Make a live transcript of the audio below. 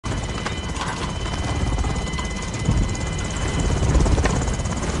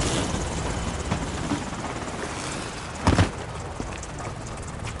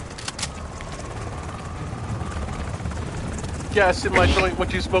gas in my joint.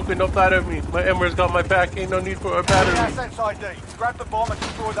 What you smoking? Don't flatter me. My Emmer's got my back. Ain't no need for a battery. Assets ID. Grab the bomb and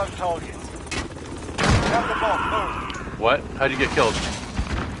destroy those targets. Grab the bomb. Move. What? How'd you get killed?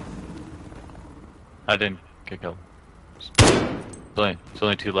 I didn't get killed. There's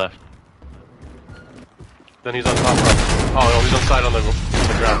only 2 left. Then he's on top. Oh, no, he's on side on the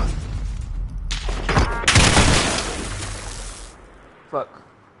ground. Fuck.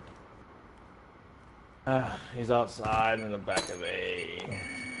 He's outside in the back of A.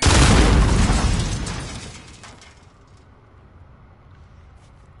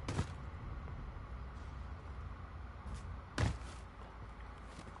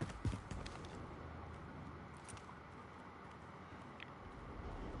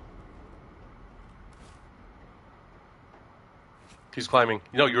 He's climbing.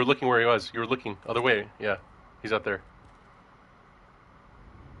 No, you were looking where he was. You were looking other way. Yeah, he's out there.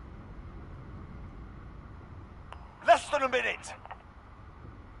 Less than a minute.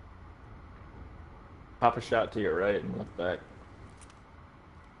 Pop a shot to your right and look back.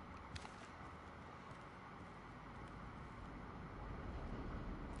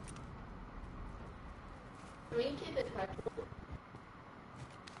 Can we keep it trackable?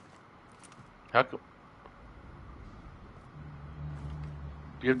 How come?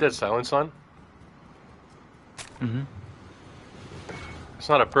 Do you have dead silence on? Mm-hmm. It's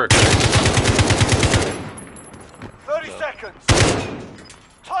not a perk. 30 seconds.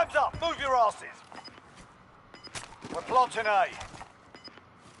 Time's up. Move your asses. We're planting A.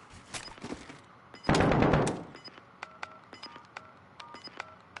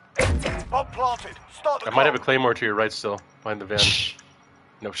 Bomb planted. Start the I might have a clock. claymore to your right still, behind the van. Shh.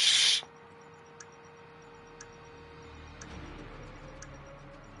 No, shh.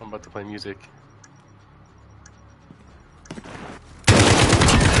 I'm about to play music.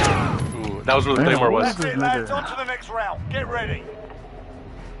 Ooh, that was where the claymore was. That's it, lads. On to the next round. Get ready.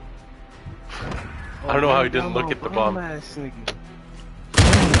 I don't know how he didn't look at the bomb.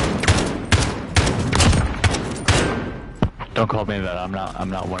 Don't call me that. I'm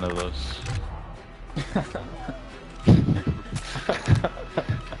not one of those.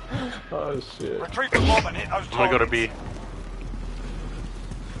 Oh shit. Retrieve the bomb and hit those targets. I'm gonna go to B.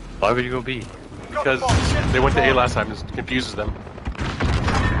 Why would you go B? Because they went to A last time, it confuses them.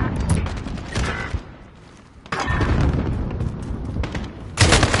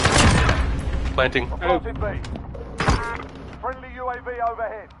 Planting. Planted B. Friendly UAV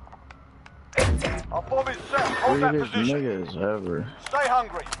overhead. Our bomb is set. Hold that position. Niggas ever. Stay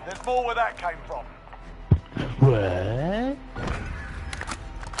hungry. There's more where that came from. What?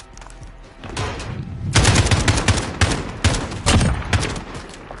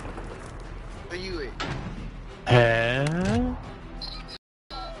 Where you at? Huh?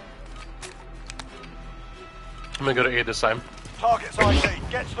 I'm gonna go to A this time. Target's ID.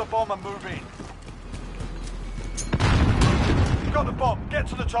 Get to the bomb and move in. You've got the bomb. Get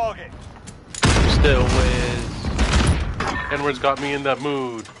to the target. Still whiz. N-words got me in that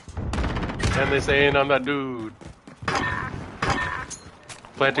mood. And they saying I'm that dude.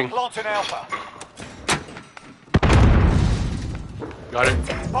 Planting. Planting Alpha. Got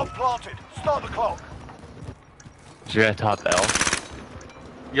it. Bomb planted. Start the clock. Is your top L?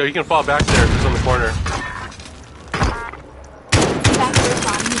 Yo, you can fall back there. He's on the corner. Back to this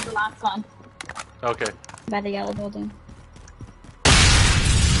one. He's the last one. Okay. By the yellow building.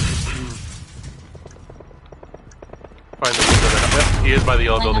 Find the window there. Yep, he is by the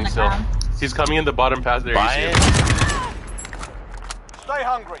yellow Laying on building the still. ground. He's coming in the bottom path there. You see him. Stay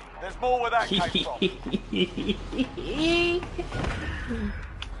hungry. There's more where that came from.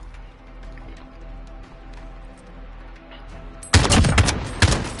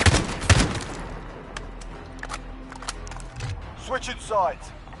 Switching sides.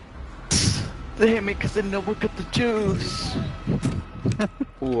 They hit me because they know we got the juice.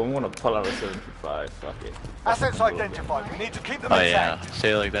 Ooh, I'm gonna pull out a 75. Fuck it. Assets identified. We need to keep them Oh intact. yeah,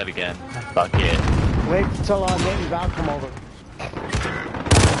 say it like that again. Fuck it. Wait till Navy's out come over.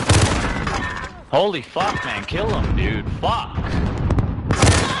 Holy fuck, man, kill him, dude. Fuck.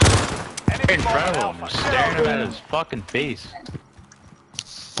 Enemy In bomb front of Alpha. him, staring him at his fucking face.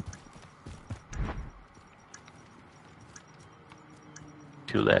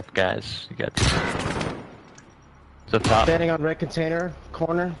 2 left, guys. You got 2. It's up top. Standing on red container,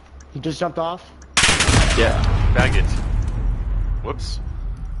 corner. He just jumped off. Yeah. Bag it. Whoops.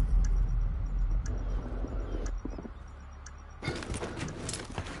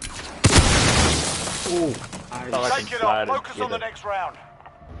 Ooh. Take it off. Focus on the next round.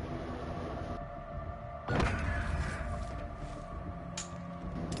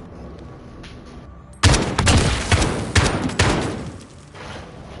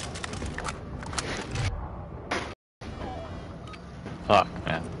 Fuck,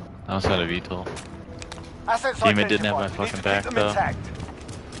 man. I almost had a VTOL. Assets Teammate didn't have my identified. We need fucking to back, keep them though. intact.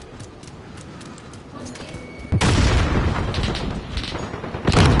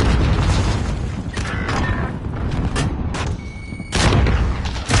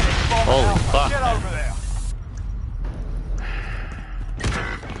 Holy fuck, Get man. over there.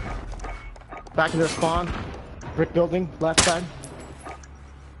 Back in their spawn. Brick building, left side.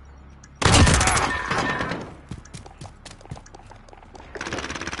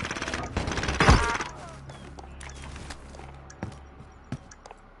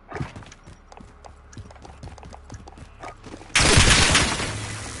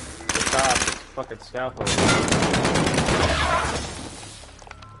 Stop. It's fucking scaffold.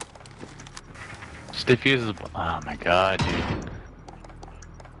 Just defuses. Oh my god, dude.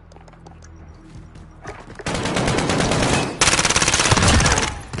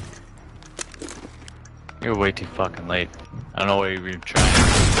 You're way too fucking late. I don't know why you're even trying.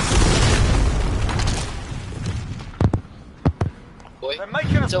 Boy, They're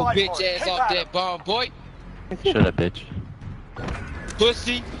making a get your fight bitch for it. ass Keep off at 'em. that bomb, boy. Shut up, bitch.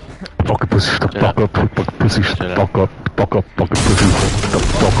 Pussy. Fucking pussy, shut the Shut fuck up, fucking pussy, shut the fuck up, fucking pussy, shut the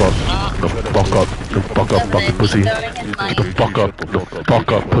fuck up, the fuck up, the fuck up, fucking pussy, the fuck up, the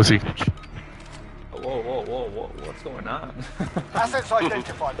fuck up, pussy. Whoa, what's going on? Assets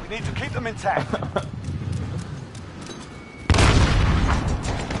identified. We need to keep them intact.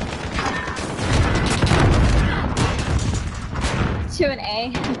 Two and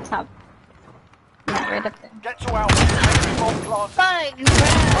A. Top. Yeah, right up there. Get to Alpha. Enemy bomb planted.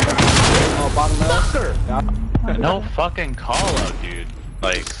 Oh, bottom left. No fucking call out, dude.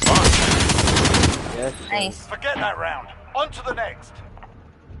 Like, fuck. Yes. Nice. Forget that round. On to the next.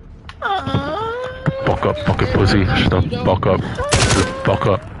 Fuck up, fucking pussy, shut the fuck up, the fuck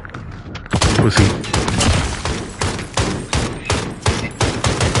up, pussy.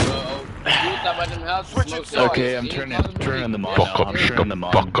 Okay, I'm turning them on Fuck now. up, I'm shut turning the them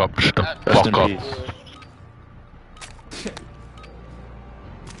on. fuck up, shut the Rest fuck in up. peace.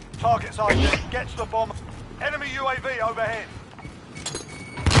 Targets ID. Get to the bomb. Enemy UAV overhead.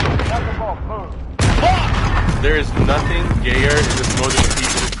 Like a bomb. Move. There is nothing gayer in this mode than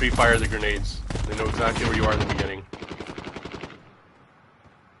people who pre-fire the grenades. They know exactly where you are in the beginning.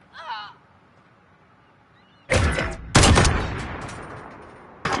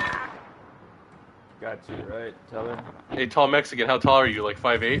 Got you, right? Tell him. Hey, tall Mexican, how tall are you? Like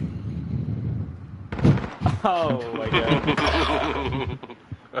 5'8"? Oh my god.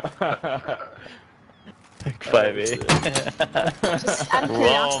 5'8". Just out of Oh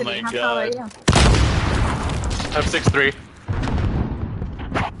curiosity, my how tall are God. you? I'm 6'3".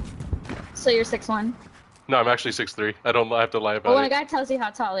 So you're 6'1". No, I'm actually 6'3". I have to lie But when about a it. guy tells you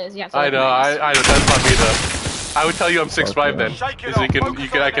how tall he is, you have to I know, recognize. I know, that's not me though. I would tell you I'm 6'5" then. Shake it Because off.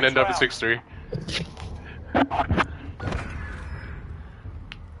 Focus on I the can next end up at round. 6'3".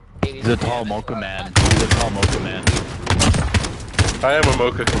 He's a tall mocha man. He's a tall mocha man. I am a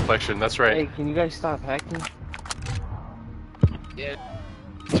mocha complexion, that's Hey, right. can you guys stop hacking?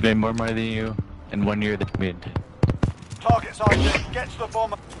 He's made more money than you in 1 year than me. Targets ID. Get to the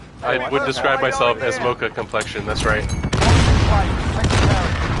bomb. I would describe myself as mocha complexion, that's right.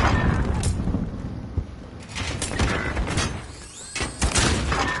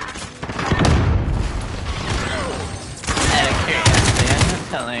 I'm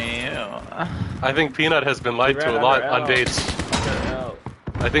telling you. I think Peanut has been lied to a lot on dates.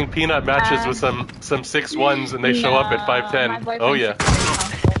 I think Peanut matches with some 6'1s and they show up at My 5'10". boyfriend's Oh yeah.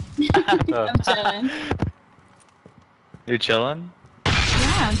 I'm chilling. You're chilling?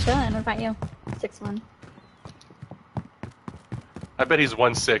 Yeah, I'm chilling. What about you? 6'1". I bet he's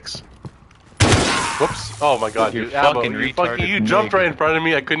 1'6". Whoops. Oh my god, You dude. Abo, fucking retarded you jumped nig. right in front of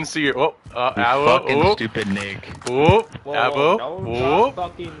me. I couldn't see your. Oh, You Abo. fucking Oh, stupid nig. oh, Whoa, Abo. don't Oh. talk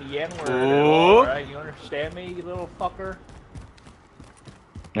fucking the N-word at Oh. all, alright? You understand me, you little fucker?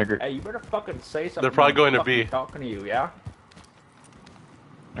 Nigger. Hey, you better fucking say something. They're probably when I'm going to fucking be. talking to you, yeah?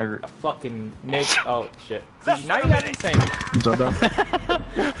 Nigger. A fucking Nick. Oh shit. Less See, now than you a got me minute. saying.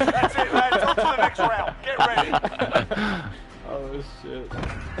 That's it, lads. On to the next round. Get ready. Oh shit.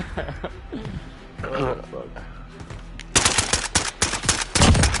 Oh fuck.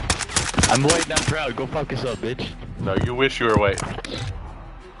 I'm white and I'm proud. Go fuck yourself, bitch. No, you wish you were white.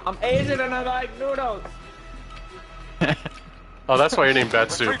 I'm Asian and I like noodles. Oh, that's why you're named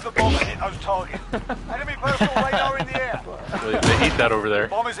Batsu. Retrieve the bomb and hit those targets. Enemy personal radar in the air. They eat that over there.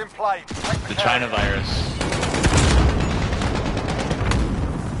 Bomb is in play. Take The China carrier. virus.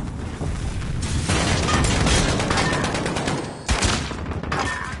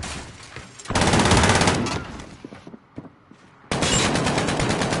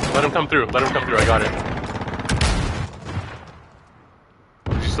 Let him come through. Let him come through. I got it.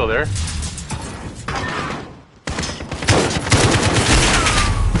 Is he still there?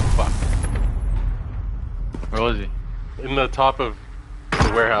 Fuck. Where was he? In the top of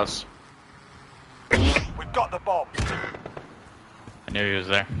the warehouse. We've got the bomb. I knew he was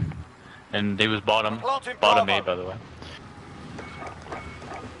there. And he was bottom. Planting Bottom Bravo. A, by the way.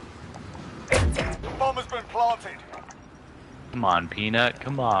 The bomb has been planted. Come on, Peanut.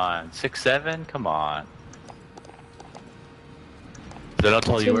 Come on. 6'7"? Come on. Is that how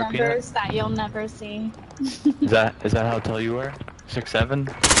tall you Two were, Peanut? numbers that you'll never see. Is that how tall you were? 6'7"?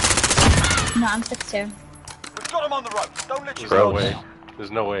 No, I'm 6'2". We've got him on the ropes. Don't let you There's no go. way.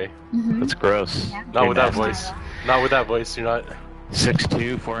 There's no way. That's gross. Yeah. Not You're with that nasty. voice. Not with that voice. You're not.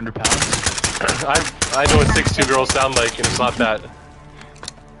 6'2", 400 pounds? I know what 6'2" girls sound like, and it's not that.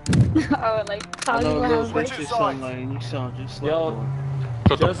 Oh, like, I how know you those have what Switch you inside. sound like, and you sound just like Yo. one.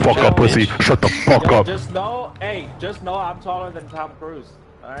 Shut the Just fuck Fuck up, pussy. Shut the fuck Yo, up. just know, hey, just know I'm taller than Tom Cruise.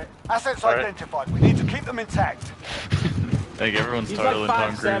 Alright? Assets All right. identified. We need to keep them intact. I think everyone's He's taller like than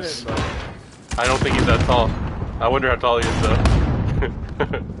Tom Cruise. 5'7", bro. I don't think he's that tall. I wonder how tall he is though.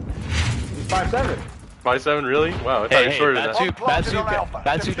 He's 5'7". 5'7", really? Wow, I thought Hey, you were hey, shorter than that.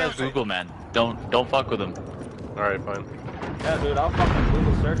 Bad soup has Google, man. Don't fuck with him. Alright, fine. Yeah, dude, I'll fucking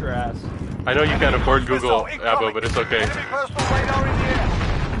Google search your ass. I know you can't afford Google, Missile Abo, incoming. but it's okay. Enemy personal radar in the air.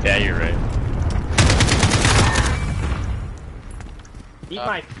 Yeah, you're right. Eat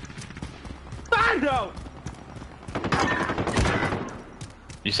my... Banjo!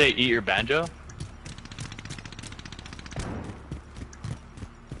 You say eat your banjo?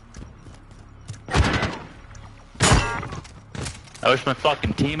 I wish my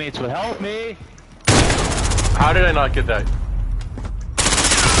fucking teammates would help me. How did I not get that?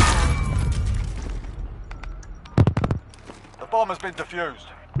 The bomb has been defused.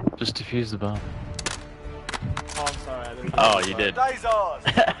 Just defuse the bomb. Oh, I'm sorry. I didn't Oh, you did. Day's ours.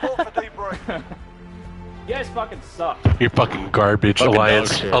 Report for debrief. You guys fucking suck. You're fucking garbage. Fucking Alliance.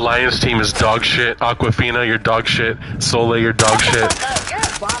 dog shit. Alliance team is dog shit. Aquafina, you're dog shit. Sole, you're dog shit.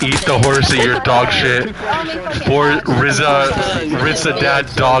 Eat the horsey, you're dog shit. Rizza dad,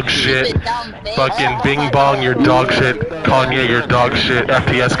 dog shit. Fucking Bing Bong, you're dog shit. Kanye, you're dog shit.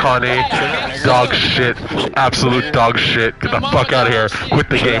 FPS Kanye, dog shit. Absolute dog shit. Get the fuck out of here. Quit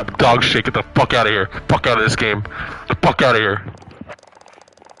the game. Dog shit. Get the fuck out of here. Fuck out of this game. Get the fuck out of here.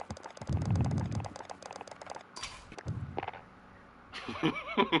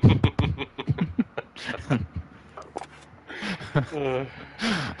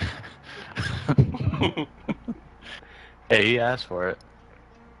 Hey, he asked for it.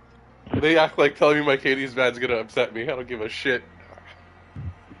 They act like telling me my Katie's bad's gonna upset me. I don't give a shit.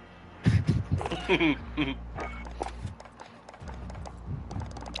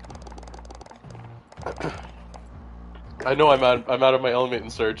 I know I'm out of my element in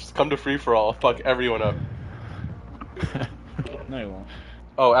Surge. Come to free for all. Fuck everyone up. No, you won't.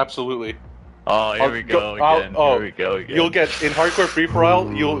 Oh, absolutely. Oh, here we go again. Oh, Here we go again. you'll get in hardcore free for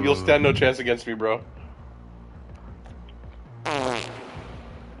all. You'll stand no chance against me, bro.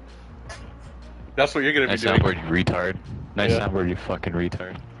 That's what you're gonna Nice be doing. soundboard, you retard. Nice Yeah. soundboard, you fucking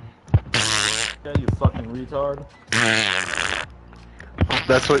retard. Yeah, you fucking retard.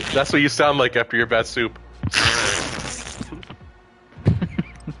 That's what you sound like after your bad soup.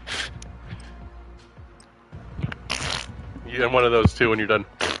 You get one of those too when you're done,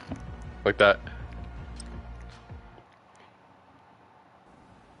 like that.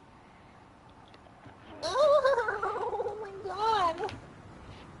 Oh my god.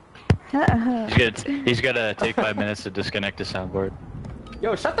 He's gotta take 5 minutes to disconnect the soundboard.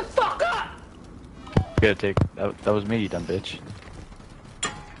 Yo, shut the fuck up! Gotta take. That was me, you dumb bitch.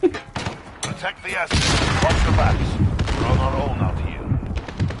 Protect the assets. Watch the backs. We're on our own out here.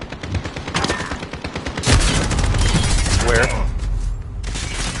 Where?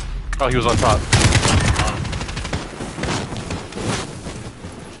 Oh, he was on top.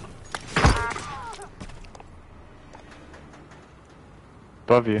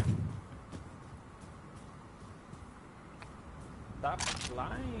 Above you. Stop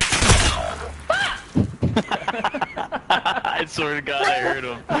lying. I swear to God, I heard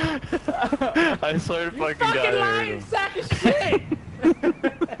him. I swear to fucking God, I heard lying him. sack of shit!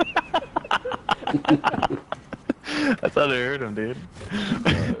 I thought I heard him, dude.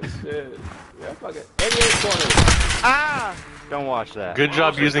 Oh, shit. Yeah, fuck it. 88 corners. Ah! Don't watch that. Good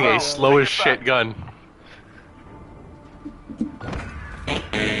job using a slow as shit gun.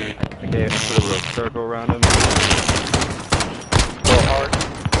 Okay, put a little circle around him. Go hard.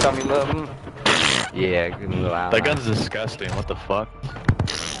 Tell me love. Yeah, give him a little outline. That gun's disgusting. What the fuck?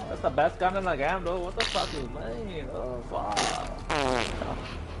 That's the best gun in the game, dude. What the fuck is lame? Oh, fuck.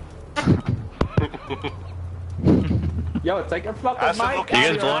 Yo, take your fucking mic. You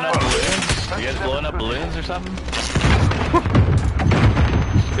guys blowing up balloons? You guys blowing up balloons or something?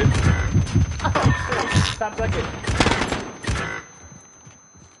 Stop second.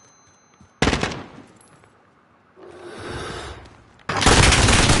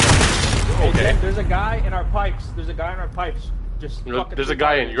 Okay. There's a guy in our pipes. There's a guy in our pipes. Just fucking. There's a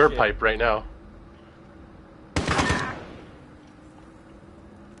guy in your pipe right now.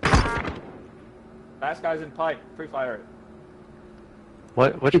 Last guy's in pipe. Free fire it.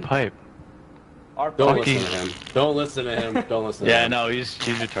 What? Which pipe? Our Don't pipe. listen to him. Don't listen to him. Don't listen to Yeah, him. no, he's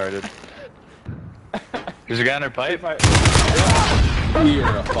retarded. There's a guy in our Free pipe? fire.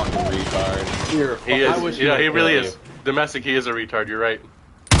 You're a fucking retard. You're a fucking He is. Yeah, he really kill is. Domestic, he is a retard. You're right.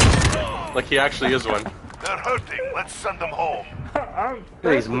 Like he actually is one. They're hurting. Let's send them home.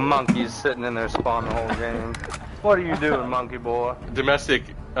 These monkeys sitting in their spawn the whole game. What are you doing, monkey boy? Domestic,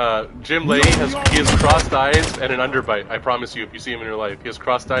 Jim Lay has crossed eyes and an underbite. I promise you, if you see him in your life, he has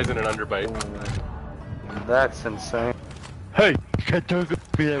crossed eyes and an underbite. That's insane. Hey, you can't talk to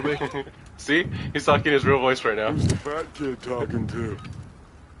me that way. See? He's talking his real voice right now. Who's the fat kid talking to?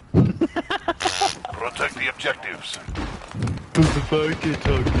 Protect the objectives. Who's the fat kid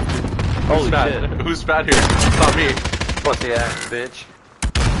talking to? Who's fat? Who's fat here? It's not me. Pussy ass bitch.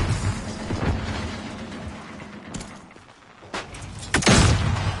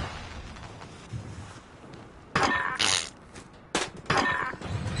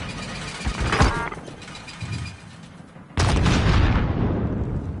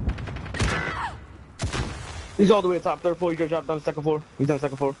 He's all the way at top, third floor. You gotta drop down the second floor. He's on the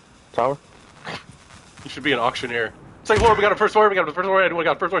second floor. Tower. You should be an auctioneer. Second floor, we got a first floor, we got a first floor, anyone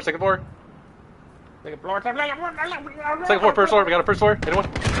got a first floor, second floor? Second floor, first floor, we got a first floor, anyone?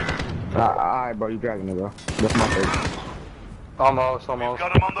 Alright, bro, you dragging it, bro. That's my favorite. Almost.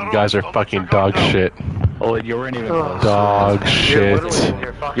 You guys are fucking dog shit. Oh, you weren't even close. Dog shit.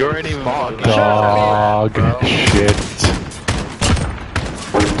 You weren't even Dog shit.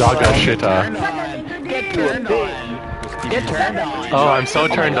 Dog that shit, Get turned on. Get turned on. Oh, I'm so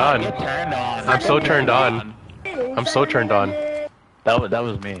turned on. Get turned on. I'm so turned on. I'm so turned on. That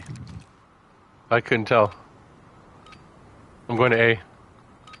was me. I couldn't tell. I'm going to A.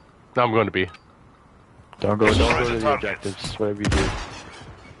 No, I'm going to B. Don't go to the objectives. Whatever you do.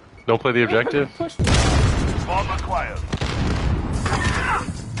 Don't play the objective? Bomb acquired.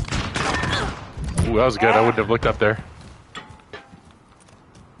 Ooh, that was good. I wouldn't have looked up there.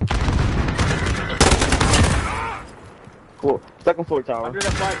 Cool. Second floor tower. Under the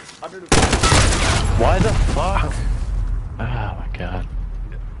pipe. Under the pipe. Why the fuck? Oh my god.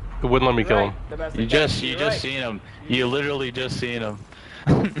 It wouldn't let me kill him. You just seen him. You literally just seen him.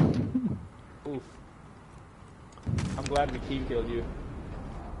 Oof. I'm glad the team killed you.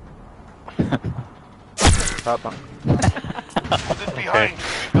 Put it behind you.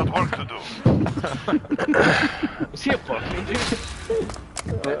 We've got work to do. Was he a fucking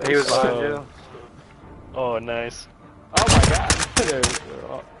dude? He was behind you. Oh, nice. Oh my god. They're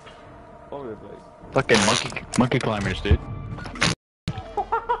all over the place. Fucking monkey climbers, dude.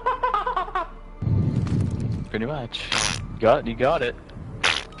 Pretty much. You got it.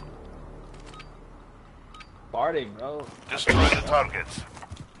 Farting, bro. Destroy the targets.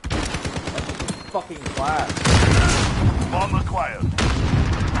 Fucking class. Bomb acquired.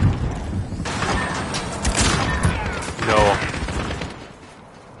 No.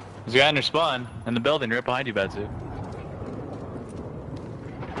 There's a guy in their spawn in the building right behind you, Batsu.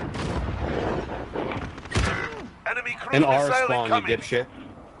 Enemy cruise In our missile spawn, you incoming. dipshit.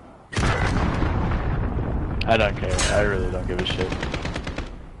 I don't care. I really don't give a shit.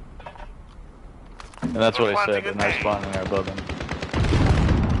 And that's what I said, and I spawned in our building.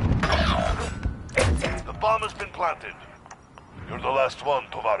 The bomb has been planted. You're the last one,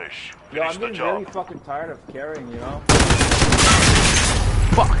 Tovarish. Yo, Finish I'm the getting job. really fucking tired of carrying, you know?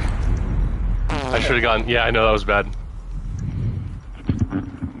 Fuck! I should have gone. Yeah, I know that was bad.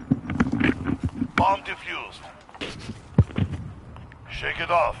 Bomb defused. Shake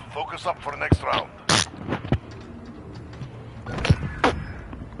it off. Focus up for next round.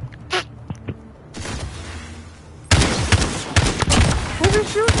 Who did you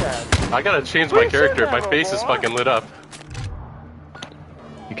shoot at? I gotta change my character. My face is fucking lit up.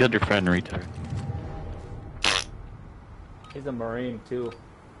 You killed your friend, retard. He's a Marine, too.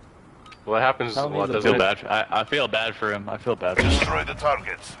 Well, that happens a Tell me lot, the- doesn't it? I feel bad for him. I feel bad for him. Destroy the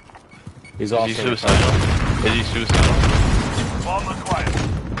targets. He's Is also he suicidal? Is he suicidal? Bomb acquired.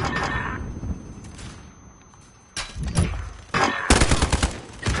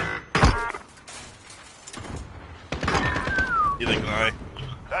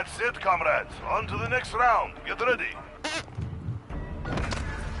 comrades. On to the next round. Get ready.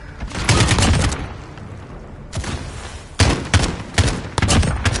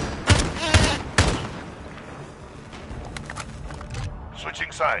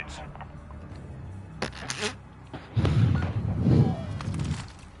 Switching sides.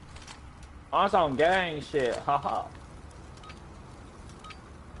 On some gang shit, haha.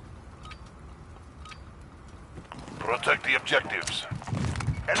 Protect the objectives.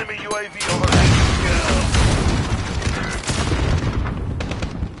 Enemy UAV overhead.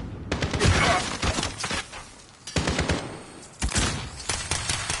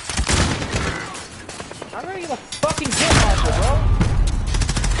 I don't even fucking get off,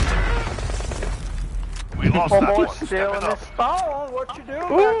 bro. We lost that one. Still Step in it the up. spawn. What you doing back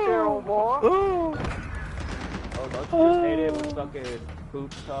there, old boy? Oh, don't you just hate it with fucking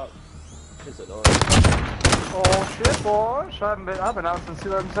boot top? It's annoying. Oh shit, boys! I've been out since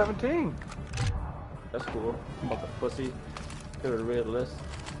 2017. That's cool. Fucking pussy. Get rid of the list.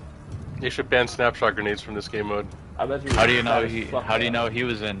 They should ban snapshot grenades from this game mode. I bet you. How do you know he? How do you know he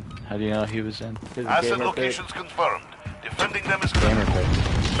was in? How do you know he was in? Asset locations confirmed. Defending them is Gamer critical.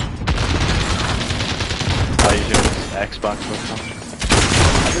 face. Oh, you doing this Xbox or something?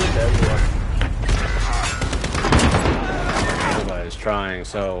 I do it to everyone. Everybody's trying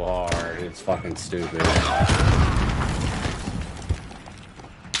so hard. It's fucking stupid.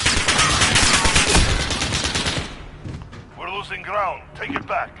 We're losing ground. Take it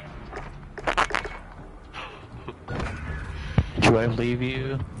back. Do I leave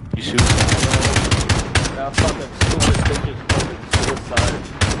you? You shoot. Now fucking stupid bitches fucking suicide.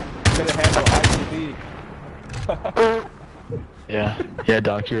 Couldn't handle ICB. Yeah,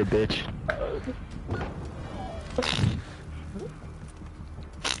 Doc, you're a bitch.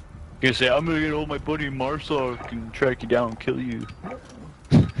 You gonna say I'm gonna get old my buddy Marcel can track you down and kill you.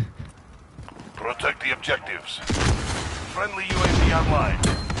 Protect the objectives. Friendly UAV online.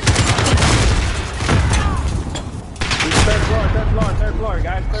 Third floor,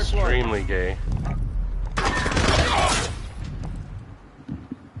 guys, third floor. Extremely gay.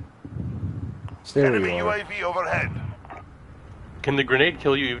 Enemy UAV overhead. Can the grenade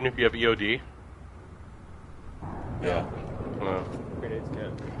kill you even if you have EOD? Yeah. Grenades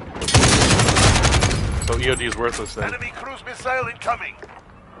can. So EOD is worthless then. Enemy cruise missile incoming.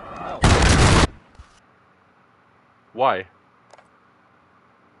 Why?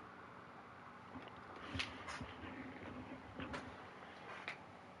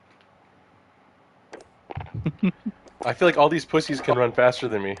 I feel like all these pussies can run faster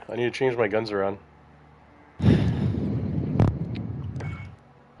than me. I need to change my guns around.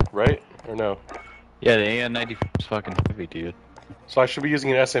 Right? Or no? Yeah, the AN-94 is fucking heavy, dude. So I should be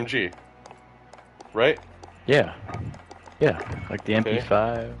using an SMG. Right? Yeah. Yeah, like the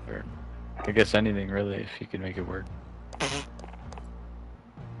MP5 or I guess anything really if you can make it work.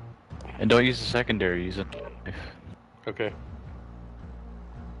 And don't use the secondary, use it. Okay.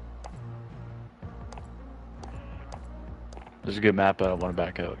 There's a good map, I don't want to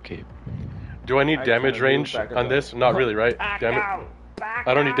back out, Cape. Do I need damage range on this? Not really, right? I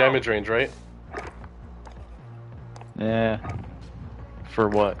don't need damage range, right? Yeah. For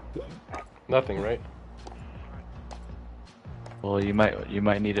what? Nothing, right? Well, you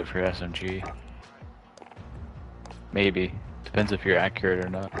might need it for SMG. Maybe. Depends if you're accurate or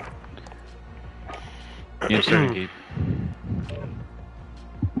not. You start Cape.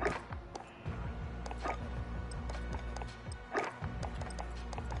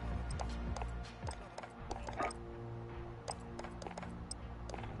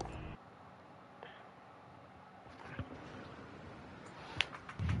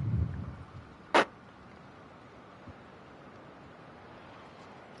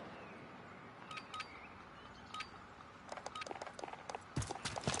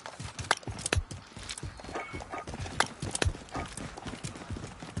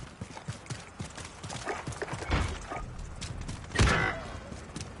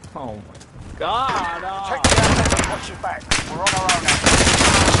 Oh my god! Check the asset and watch your back. We're on our own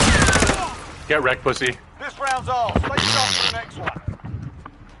now. Get wrecked, pussy. This round's off. Stay sharp for the next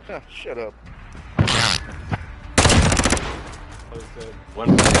one. Shut up. One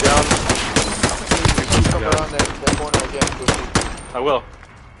down. Come around that corner again, pussy. I will.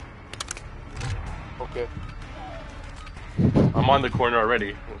 Okay. I'm on the corner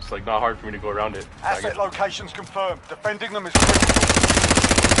already. It's like not hard for me to go around it. Asset locations confirmed. Defending them is critical.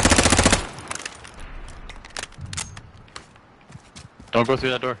 Don't go through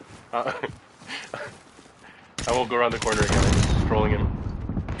that door. I won't go around the corner again. I'm just trolling him.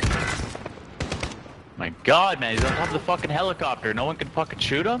 My god, man, he's on top of the fucking helicopter. No one can fucking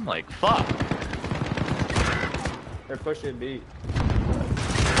shoot him? Like, fuck. They're pushing B.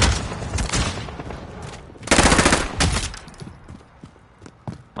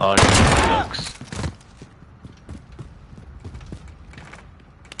 Oh, sucks.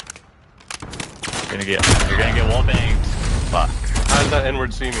 You're gonna get wall banged. Fuck. How does that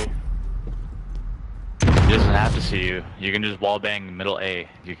N-word see me? He doesn't have to see you. You can just wall bang middle A.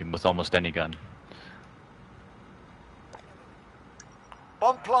 You can with almost any gun.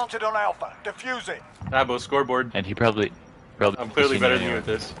 Bomb planted on Alpha. Defuse it. Abo, scoreboard. And he probably I'm clearly better than you at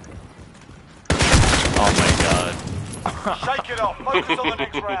this. Oh my god. Shake it off. Focus on the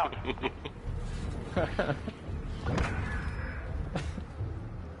next round.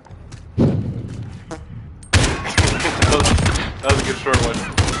 That was a good short one.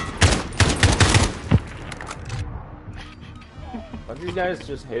 Why do you guys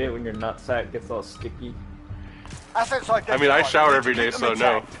just hate it when your nutsack gets all sticky? Assets I identified. mean, I shower every Keep day, them so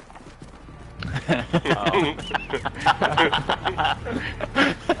no. intact.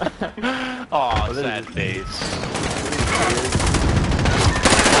 Aw, sad face.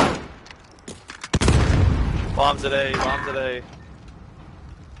 Bombs at A, bombs at A.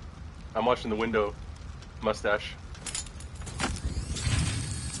 I'm watching the window. Mustache.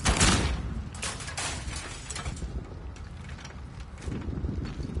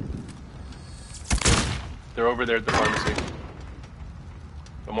 They're over there at the pharmacy.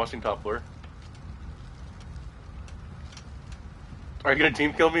 I'm watching top floor. Are you gonna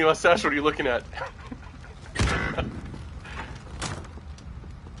team kill me, Mustache? What are you looking at?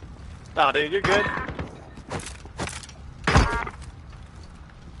 Nah, dude, you're good.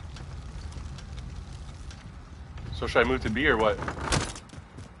 So should I move to B or what?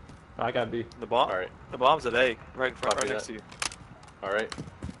 I got B. The bomb? Alright. The bomb's at A, right in front, Copy right next that. to you. Alright.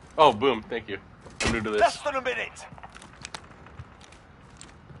 Oh, boom. Thank you. I'm new to Less this. than a minute.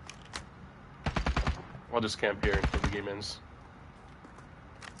 I'll just camp here until the game ends.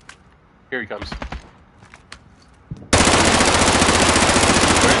 Here he comes.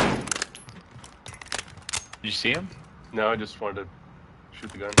 Did you see him? No, I just wanted to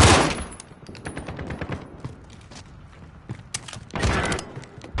shoot the gun.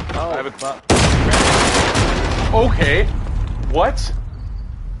 Oh, I have a... fuck. Okay. What?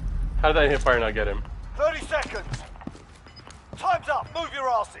 How did that hit fire not get him? 30 seconds. Time's up. Move your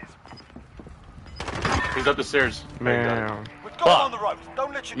asses. He's up the stairs. Man. We've got him on the ropes.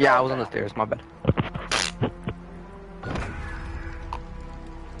 Don't let you Yeah, go I was on now. the stairs. My bad.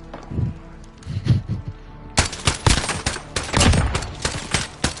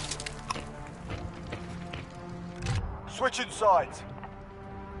 Switching sides.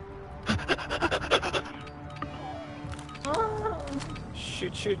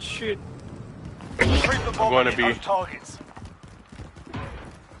 Shoot, shoot, shoot. Retrieve the bomb going and to hit be- those targets.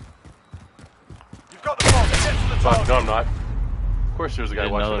 You've got the bomb. Get to the Fuck, target. no, I'm not. Of course there's a guy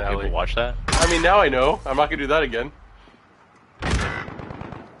Didn't watching know the that alley. people watch that. I mean, now I know. I'm not gonna do that again.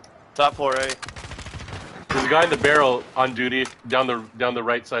 Top floor A. There's a guy in the barrel on duty down the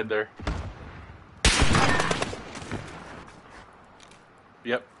right side there.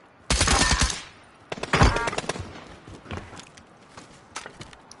 Yep.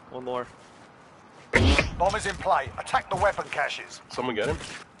 One more. Bomb is in play. Attack the weapon caches. Someone get him.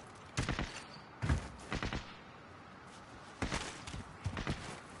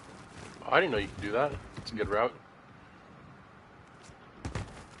 I didn't know you could do that. It's a good route.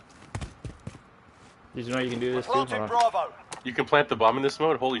 Did you know you can do this too? Planting Bravo. You can plant the bomb in this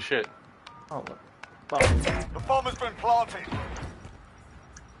mode? Holy shit. Oh, fuck. The bomb has been planted.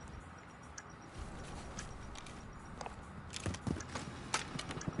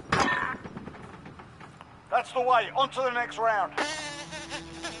 That's the way. On to the next round.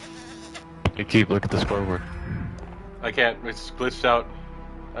 You keep look at the scoreboard. I can't. It's glitched out.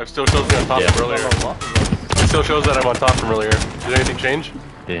 It still shows me on top Yeah. from earlier. It still shows that I'm on top from earlier. Did anything change?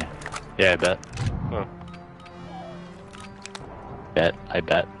 Yeah. Yeah, I bet. Oh. I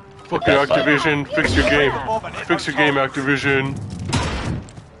bet. Fucking That's fine. Activision, fix your game. Fix your game, Activision.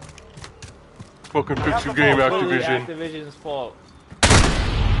 Fucking fix your game, Totally Activision. Activision's fault.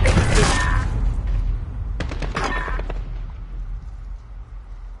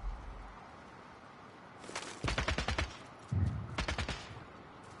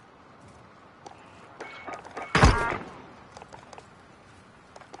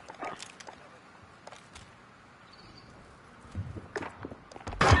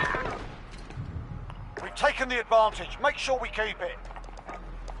 We've taken the advantage. Make sure we keep it.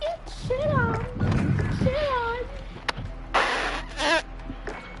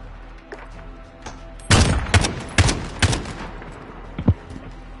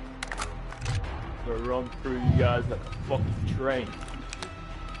 run through you guys like a fucking train.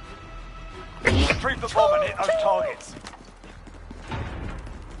 Retrieve the bomb and hit those targets.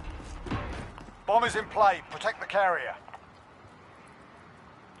 Bomb is in play. Protect the carrier.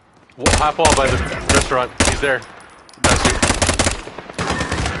 Half wall by the restaurant. He's there. Best suit.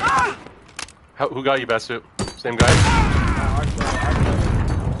 Who got you, best suit? Same guy?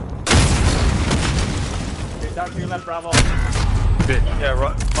 Okay, down to your left, Bravo. Bit. Yeah,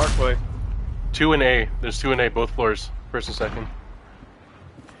 right. Parkway. 2 and A. There's 2 and A, both floors. First and second.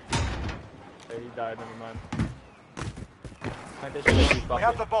 Hey, he died, never mind. We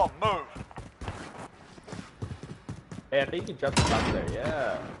have the bomb. Move. Hey, I think you jumped up there,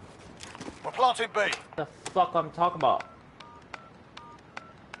 yeah. We're planting B. What the fuck I'm talking about?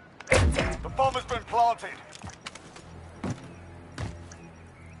 The bomb has been planted.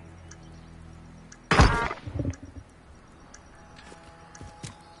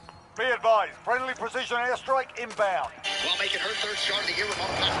 Be advised, friendly precision airstrike inbound. While making her third shot of the year remote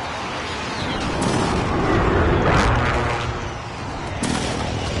platform.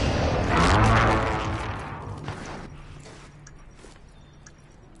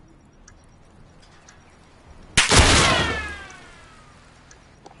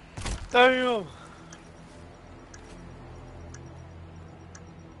 Damn.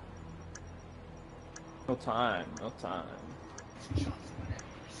 No time, no time.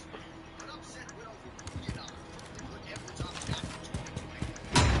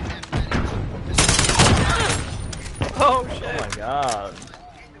 Oh shit. Oh my god.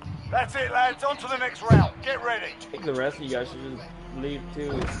 That's it, lads. On to the next round. Get ready. I think the rest of you guys should just leave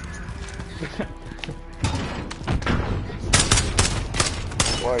too.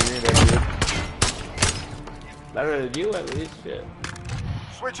 Why you ain't that Better than you at least, shit.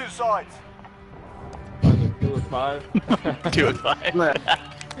 Switching sides. 2 and 5. 2 and 5.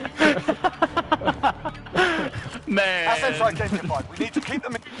 Man. Assets identified. We need to keep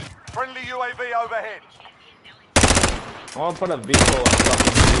them in. Friendly UAV overhead. I want to put a vehicle on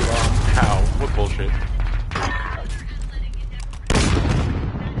fucking dude on. How? What bullshit?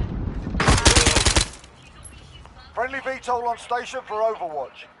 Friendly VTOL on station for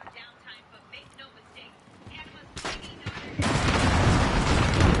Overwatch.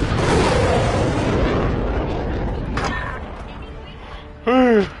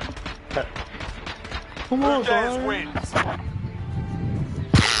 Come on, Who dares wins.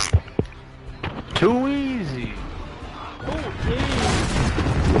 Too easy.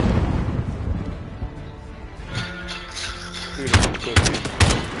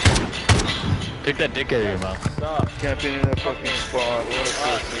 Take that dick out of your mouth. camping in that fucking spot?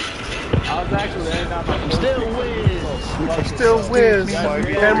 I was actually there, not my Still whiz. Still whiz.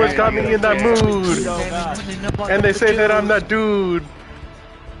 Cameras got me in that mood. And they say that I'm that dude.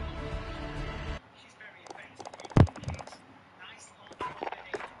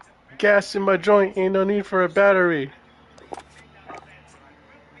 Gas in my joint, ain't no need for a battery.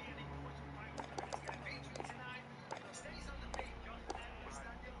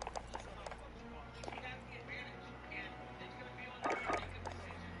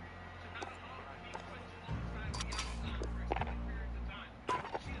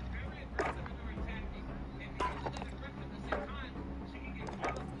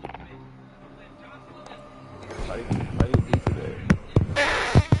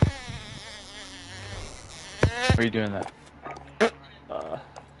 Why are you doing that?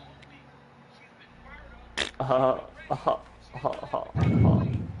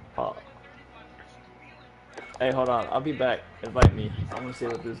 Hey, hold on. I'll be back. Invite me. I want to see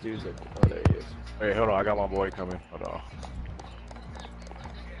what this dude's like. Oh, there he is. Hey, hold on, I got my boy coming. Hold on.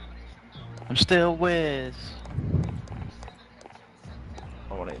 I'm still whiz.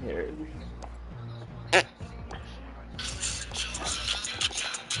 I want to hear it.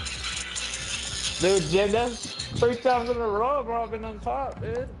 Dude, Jim, that's 3 times in a row, bro. I've been on top,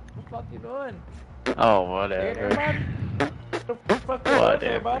 dude. What the fuck you doing? Oh, whatever.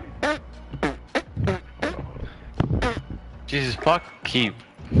 Whatever. Jesus, fuck, keep.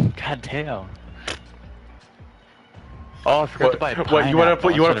 God damn. Oh, I forgot to buy a pineapple. What you want to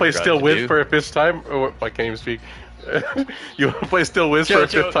play? You want to play Still Whiz do. for a 5th time? Or what? I can't even speak. You want to play Still Whiz for a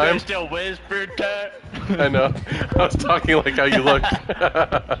 5th time? Still whiz for a time. I know. I was talking like how you look.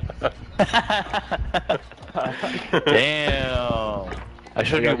 Damn. I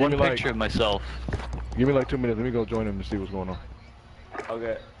showed you one picture of myself. Give me like 2 minutes. Let me go join him to see what's going on.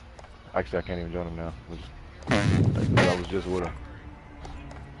 Okay. Actually, I can't even join him now. I was just with him.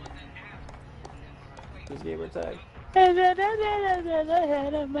 Just gave her a tag. What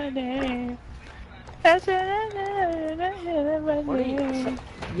are you?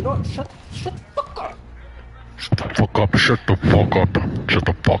 You know what? Shut the fuck up. fuck up, shut the fuck up, shut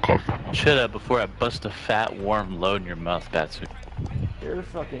the fuck up. Shut up before I bust a fat, warm load in your mouth, Batsu. You're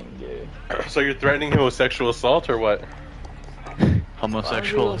fucking gay. So you're threatening him with sexual assault or what?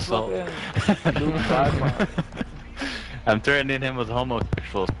 Homosexual assault. I'm threatening him with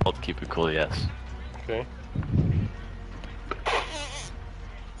homosexual assault. Keep it cool, yes. Okay.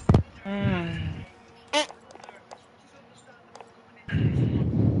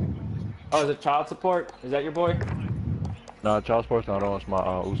 Oh, is it child support? Is that your boy? Nah, child support's not on. It's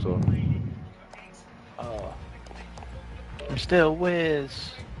my Uso. Oh. I'm still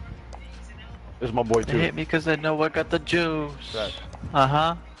whiz. It's my boy They too. hit me because they know I got the juice. Right.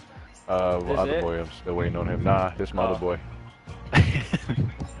 Uh-huh. Well, other boy, I'm still waiting on him. Nah, it's my other boy.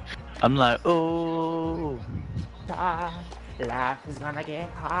 I'm like, oh. Life is gonna get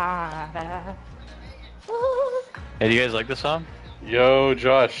harder. Hey, do you guys like this song? Yo,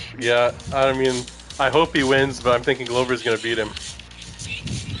 Josh. Yeah, I mean, I hope he wins, but I'm thinking Glover's gonna beat him.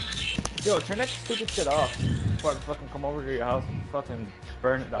 Yo, turn that stupid shit off before I fucking come over to your house and fucking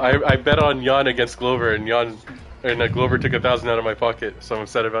burn it down. I bet on Jan against Glover, and Glover took 1,000 out of my pocket, so I'm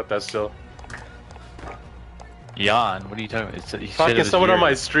upset about that still. Jan, what are you talking about? You said Fucking it was someone on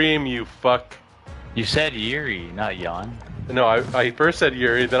Yuri. my stream, you fuck. You said Yuri, not Jan. No, I first said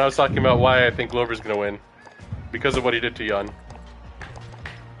Yuri, then I was talking about why I think Glover's gonna win. Because of what he did to Jan.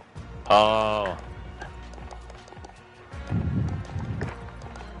 Oh.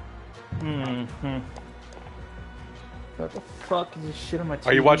 What the fuck is this shit on my TV?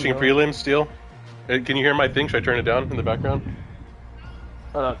 Are you watching bro? prelims still? Can you hear my thing? Should I turn it down in the background?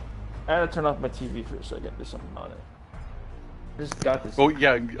 Hold on. I had to turn off my TV for a second. There's something on it. Just got this. Oh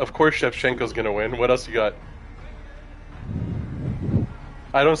yeah, of course Shevchenko's gonna win. What else you got?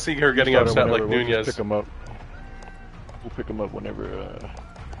 I don't see her getting upset like We'll Nunez. just pick him up. We'll pick him up whenever.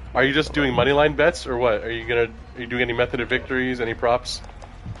 Are you just doing moneyline bets or what? Are you doing any method of victories? Any props?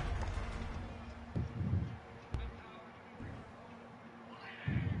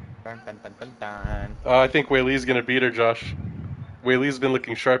 I think Wei-Li's gonna beat her, Josh. Wei-Li's been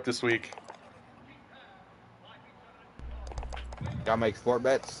looking sharp this week. Y'all make sport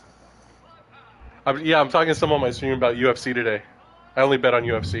bets? Yeah, I'm talking to someone on my stream about UFC today. I only bet on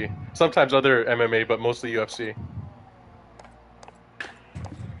UFC. Sometimes other MMA, but mostly UFC.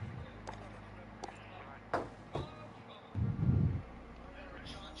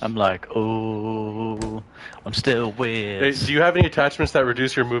 I'm like, oh, I'm still with. Hey, do you have any attachments that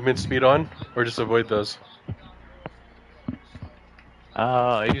reduce your movement speed on, or just avoid those?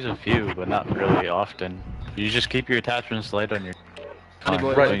 I use a few, but not really often. You just keep your attachments light on your.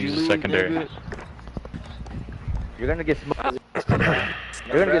 Right. Use a secondary. You're gonna get smoked.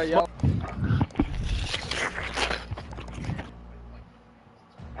 You're gonna get smoked.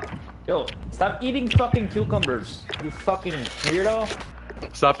 Yo, stop eating fucking cucumbers, you fucking weirdo.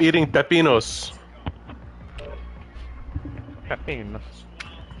 Stop eating pepinos. Pepinos.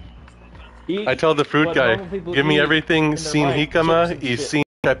 I tell the fruit what guy, normal people give me eat everything in their sin life, jicama chips and y shit. sin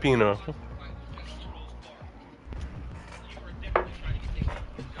pepino.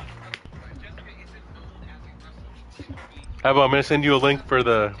 How about I'm gonna send you a link for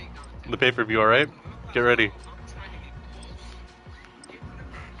the pay-per-view, alright? Get ready.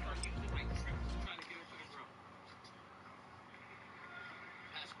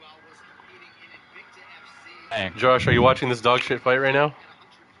 Dang. Josh, are you watching this dog shit fight right now?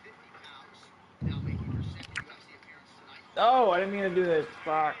 Oh, I didn't mean to do this.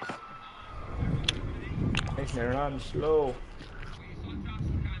 Fuck. Makes me run slow.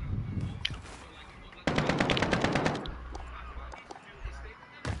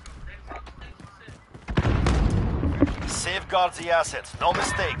 Safeguard the assets. No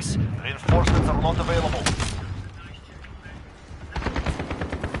mistakes. Reinforcements are not available.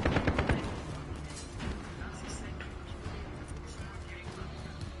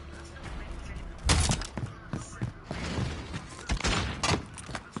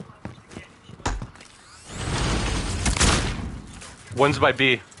 One's by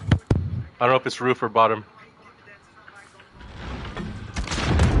B. I don't know if it's roof or bottom.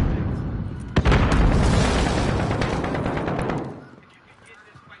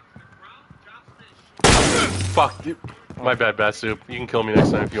 Fuck. My bad, Bat Soup. You can kill me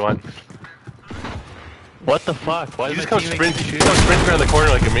next time if you want. What the fuck? Why You is just my come teammate sprint around the corner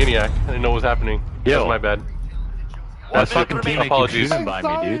like a maniac. I didn't know what was happening. Yo. That was my bad. That fucking teammate Apologies. keeps shooting by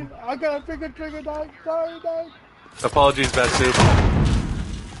me, dude. I got a finger trigger, dog. Sorry, dog. Apologies, Bat Soup.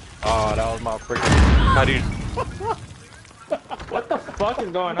 Oh, that was my freaking. How do you... What the fuck is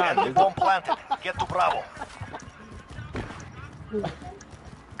going on, Enemy dude? bomb planted. Get to Bravo.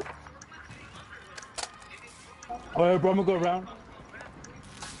 Alright, bro, I'm gonna go around.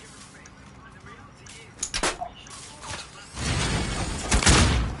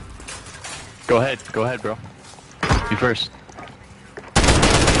 Go ahead, bro. You first.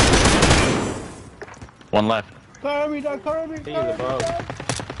 One left. Cover me, dog, cover me. He's above.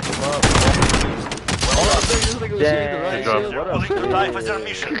 Dang. Life is our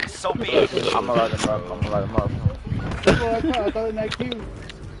mission, so be it. I'm gonna light him up. I'm gonna light him up. That's what I thought. I thought it like you.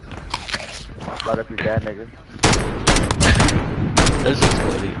 Light up your dad, nigga. This is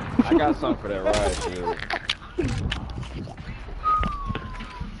funny. I got something for that ride, dude.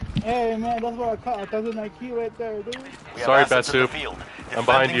 Hey, man, that's what I caught. I thought it was like you right there, dude. Sorry, Bat Soup. I'm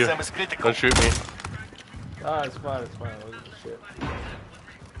behind you. Don't shoot me. Ah, it's fine, it's fine. Look at this shit.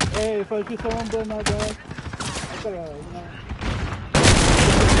 Hey, if I shoot someone, but not dog. I gotta, you know.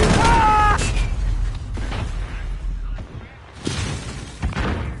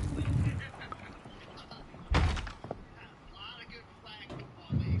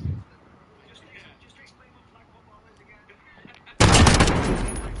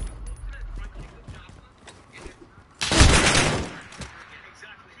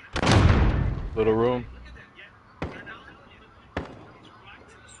 Little room.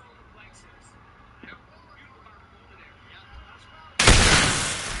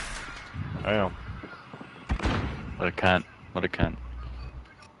 Damn. What a cunt. What a cunt.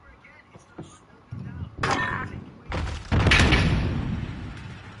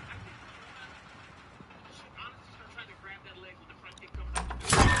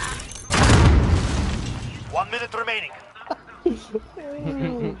 One minute remaining.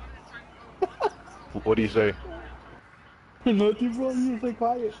 What do you say? Nothing, bro. You stay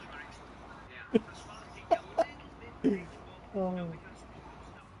quiet. Oh.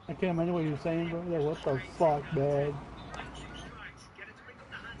 I can't imagine what you're saying, bro. Like, what the fuck, man?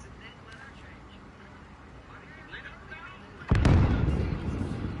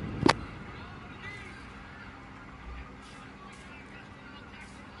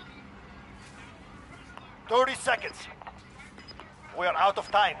 $30 seconds. We are out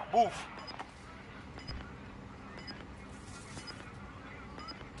of time. Move.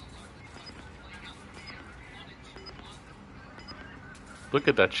 Look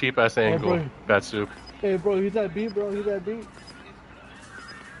at that cheap ass angle, bro. Bat Soup. Hey, bro, he's that beat, bro. He's that beat.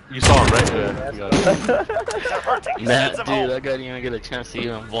 You saw him, right? Yeah, you got it. Nah, dude, I didn't even get a chance to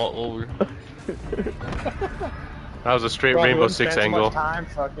even vault over. That was a straight Bro, Rainbow we Six spent so much angle. time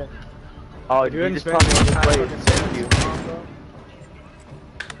fucking. Oh, you just caught me on the play. Thank you.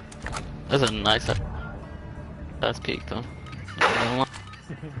 That's a nice ass peak, though.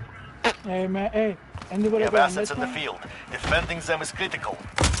 Hey, man, hey. Anybody We have got assets in the field. Defending them is critical.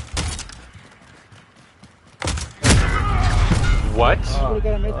 What? Anybody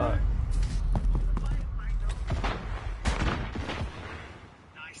got a missile?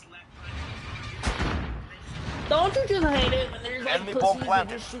 Don't you just hate it when there's like Enemy bomb pussies that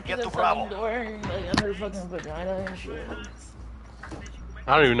planted. just shoot Get through to the Bravo. fucking door and like under fucking vagina and shit.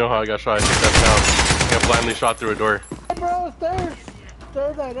 I don't even know how I got shot. I think that's down. I got blindly shot through a door. Hey, bro, stairs.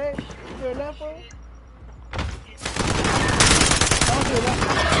 Stairs that way. To your left, bro. Down to your left.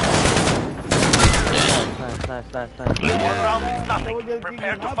 Nice. One round is nothing.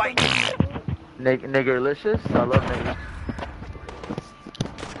 Prepare to fight. Niggerlicious? I love nigger.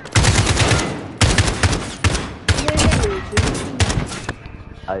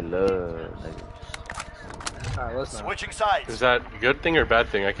 I love nigger. Alright, let's not. Switching sides. Is that a good thing or bad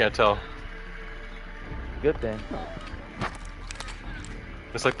thing? I can't tell. Good thing.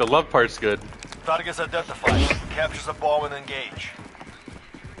 It's like the love part's good. Targets identified. Capture the bomb and engage.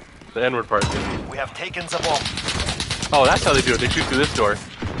 The N-word part's good. We have taken the bomb. Oh, that's how they do it. They shoot through this door.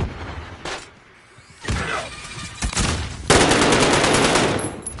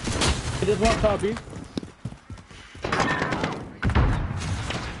 It is one copy.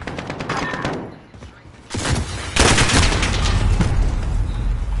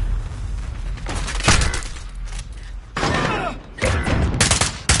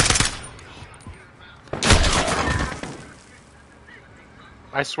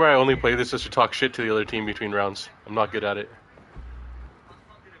 I swear I only play this just to talk shit to the other team between rounds. I'm not good at it.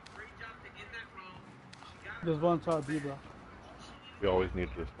 There's one top B, bro. We always need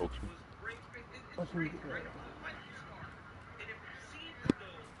the spokesman.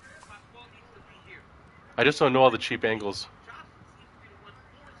 I just don't know all the cheap angles.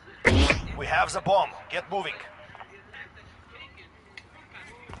 We have the bomb. Get moving.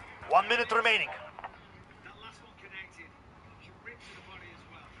 1 minute remaining.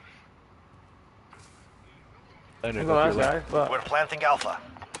 And We're planting Alpha.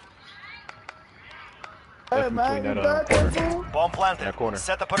 Hey, Between man, you that back corner. there, Bomb planted. That corner.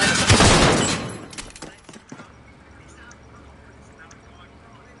 Set the perimeter.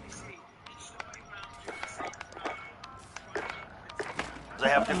 They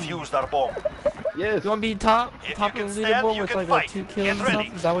have defused our bomb. Yes. You want to be top? If Top you of can the stand, leaderboard you with can like fight. 2 kills Get and ready.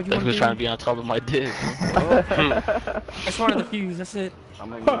 stuff? Is that what you Look want who's to trying to do? be on top of my dick. I just wanted to fuse, that's it. I'm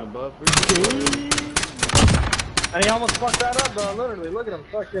gonna get above for you. And he almost fucked that up, bro. Literally, look at him.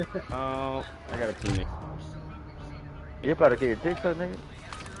 Fucking. Oh, I got a teammate. You better get your dick sucked, nigga.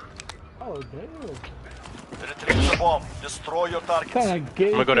 Oh, damn. Retrieve the bomb. Destroy your targets. I'm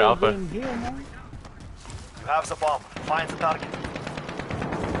gonna go to Alpha. You have the bomb. Find the target.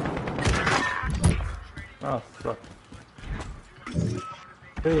 Oh, fuck.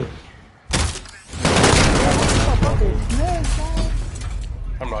 Hey.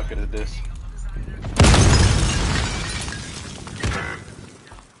 I'm not good at this.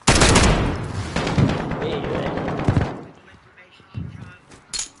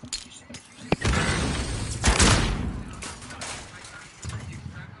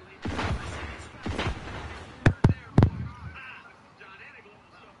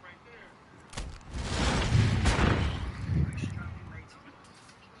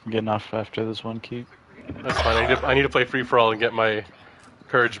 I'm getting off after this one keep. That's fine. I need to play free for all and get my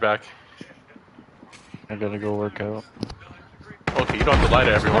courage back. I gotta go work out. Okay, you don't have to lie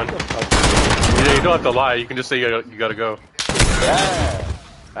to everyone. You don't have to lie. You can just say you gotta go. Yeah.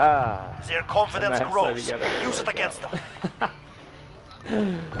 Ah. Their confidence Nice, grows. together. Use it against them.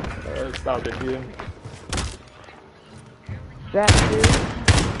 Stop it, dude. That dude.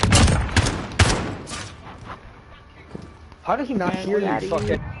 How did he not hear you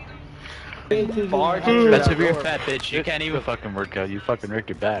fucking? That's if you're a fat bitch. You can't even fucking work out. You fucking wreck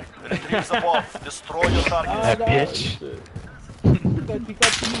your back. Retrieve the bomb. Destroy your target. That bitch.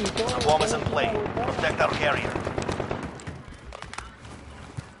 The bomb is in play. Protect our carrier.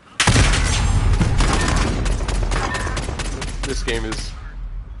 This game is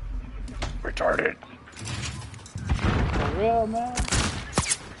retarded. For real, man.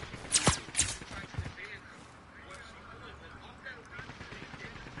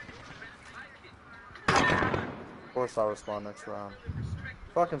 Of course I'll respond next round.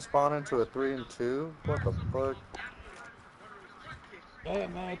 Fucking spawn into a 3 and 2? What the fuck? Yeah,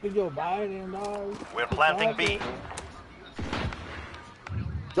 man, I think Joe Biden, dog. We're planting B.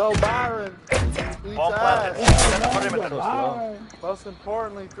 Joe Byron! Eats Bomb ass! planted. Set the perimeter. Most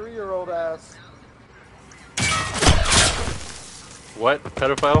importantly, 3-year-old ass. What?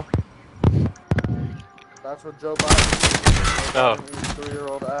 Pedophile? That's what Joe Biden Oh. eats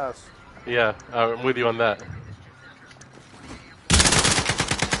 3-year-old ass. Yeah, I'm with you on that.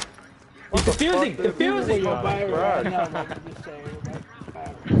 He's defusing! Defusing! Joe Biden right now,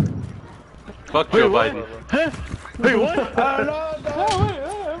 Fuck Joe Biden. Wait, what?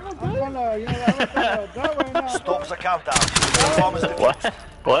 Stop the countdown. The bomb is defused.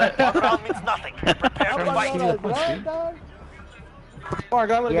 What? One round means nothing. Prepare to fight. Oh, I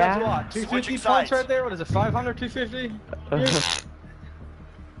got what Yeah. that's what? 250 Switching points sides. right there? What is it, 500, 250?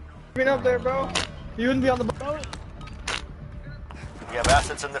 Been up there, bro. You wouldn't be on the boat? We have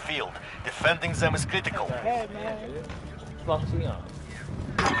assets in the field. Defending them is critical. Hey, man. Fuck's he on?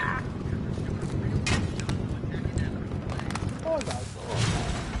 Oh, my God.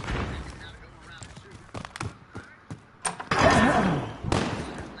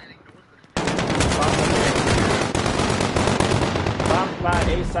 Bomb fly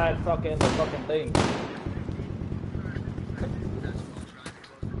A side fucking the fucking thing.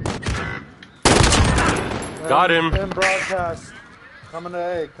 Got him. In broadcast. Coming to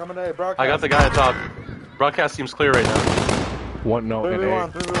A. Coming to A. Broadcast. I got the guy at top. Broadcast seems clear right now. One no and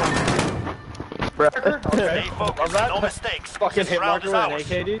 3v1. A. 3v1. Stay focused. No mistakes. Fucking This hit round marker is with an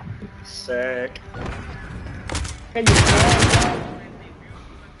ours. AK, dude. Sick.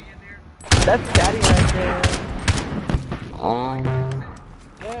 That's daddy right there.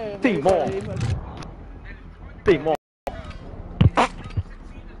 Timo. Timo.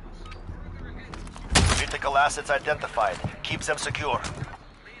 Critical assets identified. Keep them secure.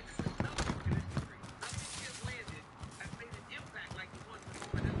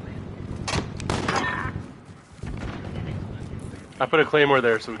 I put a claymore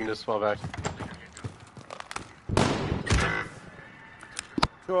there so we can just fall back.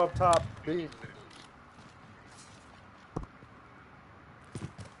 2 up top. B.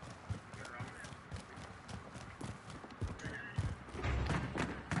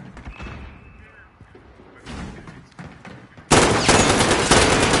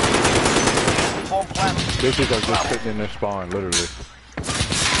 Bomb planted. Bitches are just sitting in their spawn, literally.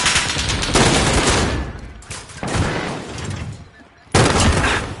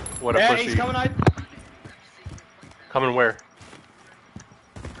 What a yeah, pussy. he's coming out. Coming where?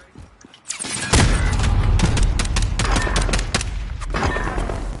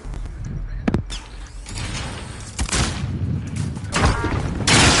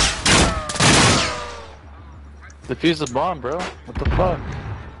 Defuse the bomb, bro. What the fuck?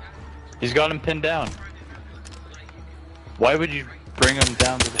 He's got him pinned down. Why would you bring him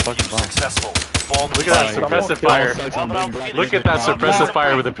down to the fucking bomb? Successful. Look at that suppressive fire. Look at that suppressive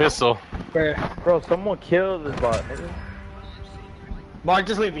fire with a pistol. Bro, someone killed this bot, nigga. Mark,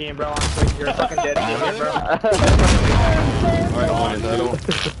 just leave me in, bro. Honestly, you're fucking dead, bro. Alright,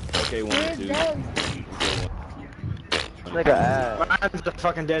 okay, 1 and 2. Nigga ass. Mine's the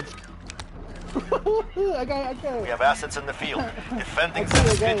fucking dead. I got We have assets in the field. Defending I them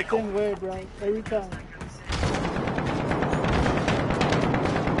is got the critical. same way, bro. Every time.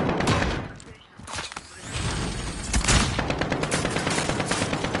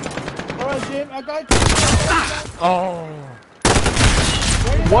 Alright, Jim, I got you. Oh.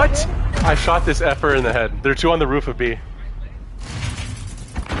 What? I shot this effer in the head. There are 2 on the roof of B.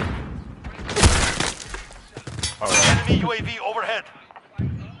 Enemy UAV overhead.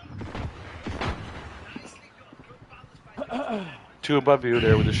 2 above you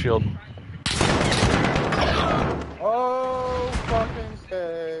there with a shield. Oh, fucking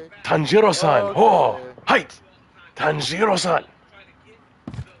okay. Tanjiro-san! Okay. Oh! Height! Tanjiro-san!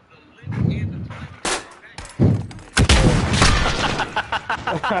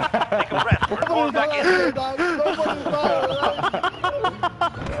 Take a breath. We're going back in.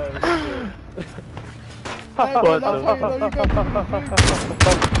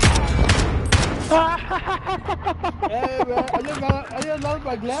 Hey, man, I just lost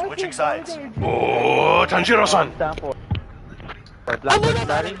my glasses. Switching sides. Oh, Tanjiro-san!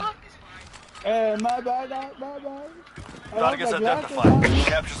 Hey, my bad, my bad. Targets identified.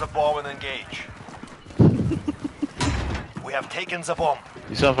 Capture the bomb and engage. We have taken the bomb.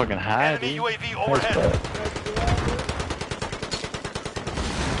 You sound fucking high, Enemy dude. UAV overhead.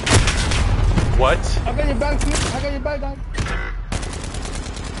 What? I got your back, dude. I got your back, dog.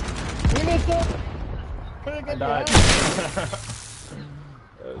 Give me some. Put it against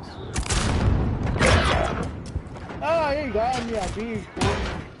Ah, you got me at B.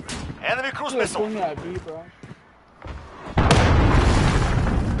 Enemy cruise missile. Me at B, bro.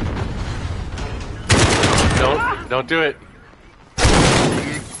 Don't do it.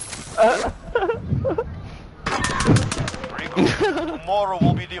 Tomorrow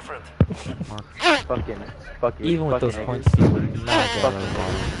will be different. Fucking. Even with those points, you would not get out of the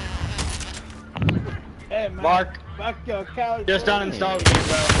ball. Hey, man. Mark, Fuck your couch. just uninstall me,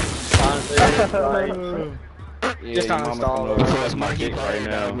 bro. Honestly, just uninstall me. That's my kick right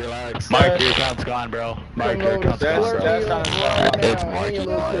now. Relax. Mark, your account's gone, bro. Mark, your account's gone, bro. It's Mark.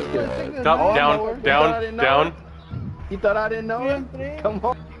 Down. You thought I didn't know it? Come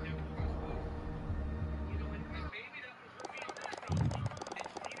on.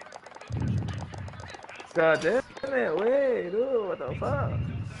 God damn it, wait, dude, what the fuck?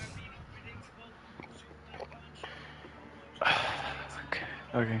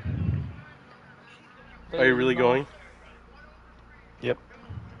 Okay. Are you really going? Yep.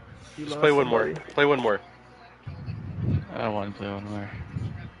 Just play one more. Play one more. I don't want to play one more.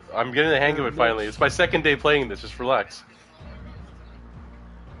 I'm getting the hang of it finally. It's my second day playing this. Just relax.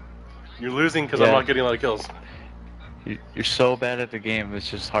 You're losing because I'm not getting a lot of kills. You're so bad at the game, it's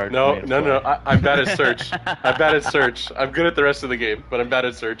just hard. No. for me to play. I'm bad at search. I'm bad at search. I'm good at the rest of the game, but I'm bad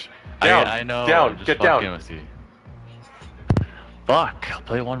at search. Down. I know. Down. Just Get fucking down. with you. Fuck. I'll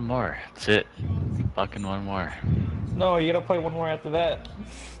play one more. That's it. Fucking one more. No, you gotta play one more after that.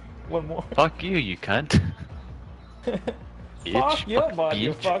 One more. Fuck you, you cunt. Bitch. Fuck you, bud.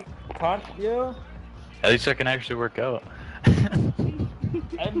 You bitch. fuck you. At least I can actually work out. I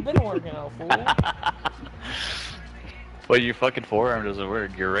haven't been working out, fool. Well, your fucking forearm doesn't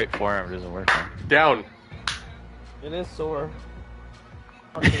work. Your right forearm doesn't work. Man. Down. It is sore.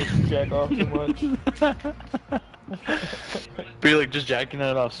 I'm gonna jack off too much. But you're like just jacking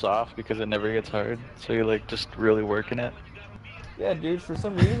it off soft because it never gets hard. So you're like just really working it. Yeah, dude, for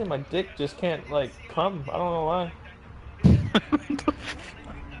some reason my dick just can't, like, come. I don't know why.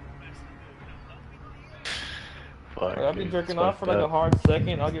 Fuck, I'll be dude, jerking it's off for like fucked a up. hard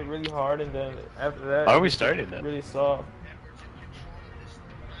second, I'll get really hard, and then after that... How are we starting then? Really soft.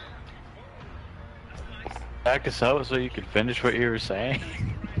 Back us out so you could finish what you were saying.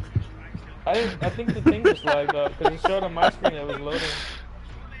 I think the thing was lagged out, because it showed on my screen that it was loading.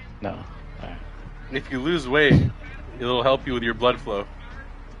 No. Right. If you lose weight, it'll help you with your blood flow.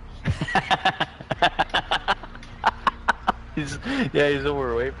 He's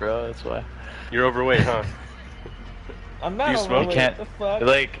overweight, bro. That's why. You're overweight, huh? I'm not Do you smoke? overweight. Can't What the fuck?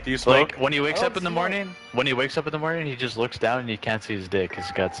 like. Do you smoke? Like when he wakes I up in don't the smoke. morning. When he wakes up in the morning, he just looks down and he can't see his dick. His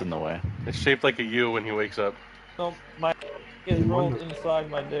gut's in the way. It's shaped like a U when he wakes up. No, my dick is rolled inside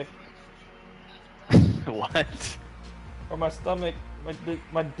my dick. What? Or my stomach.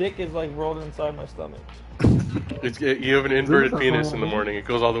 My dick is like rolled inside my stomach. You have an inverted penis in the morning. It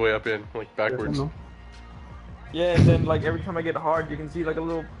goes all the way up in, like backwards. Yeah, and then like every time I get hard, you can see like a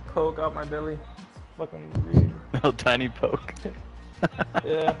little poke out my belly. It's fucking weird. Little tiny poke.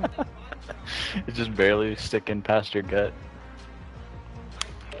 Yeah. It's just barely sticking past your gut.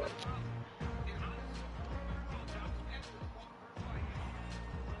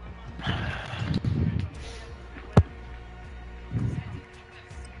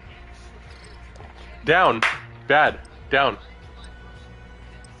 Down. Bad. Down.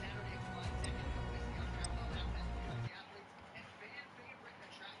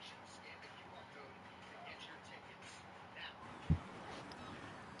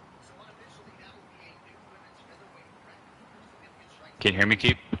 Can you hear me,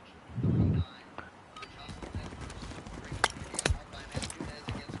 Keep?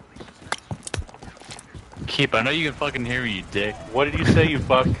 Keep, I know you can fucking hear me, you dick. What did you say, you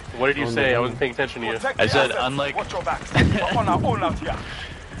fuck? What did you say? I wasn't paying attention to you. I said, unlike...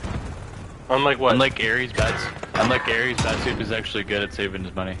 Unlike what? Unlike Ares, Batsuit is actually good at saving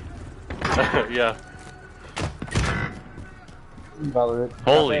his money. Yeah.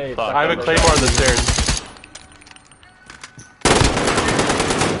 Holy fuck. I have a claymore on the stairs.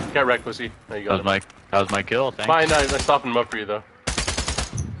 Get wrecked, pussy. There you go. That was my kill, thanks. Fine, I softened him up for you, though.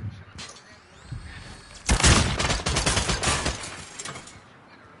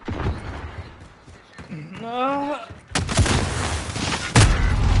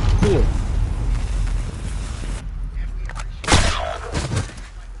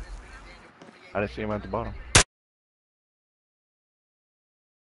 I didn't see him at the bottom.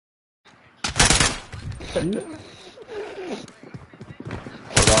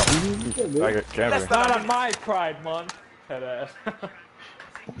 I got camera. That's not on my pride, man. Head ass.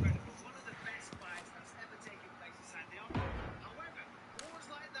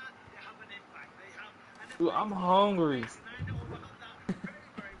 Dude, I'm hungry.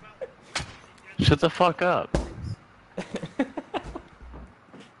 Shut the fuck up.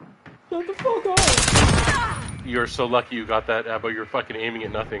 Shut the fuck up. You're so lucky you got that, but you're fucking aiming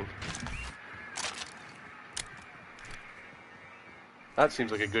at nothing. That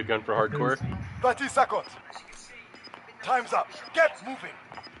seems like a good gun for hardcore. 30 seconds. Time's up. Get moving.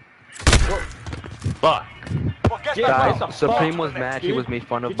 Fuck. Forget Yeah, that Guys, round. Supreme was mad. He was made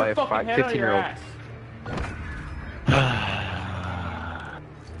fun of by a 15-year-old.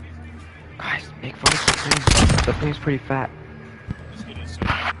 Guys, make fun of Supreme. Supreme's pretty fat.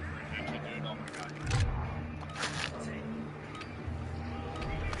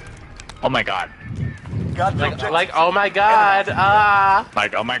 Oh my god. Got the objective. Like, oh my god,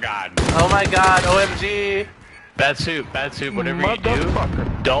 Like, oh my god. oh my god, OMG. Batsuit, whatever you do,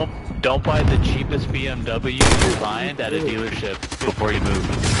 don't buy the cheapest BMW you can find at a dealership before you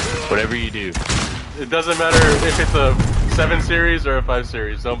move. Whatever you do. It doesn't matter if it's a 7 Series or a 5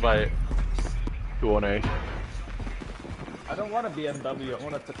 Series, don't buy it. Who want A? I don't want a BMW, I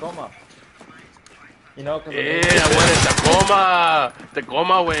want a Tacoma. You know, cause Yeah, I want a Tacoma!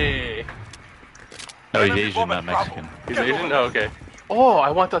 Tacoma way! Oh, he's Asian, not Mexican. He's Asian? Oh, okay. Oh,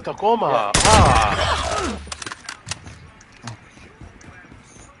 I want the Tacoma! Ah!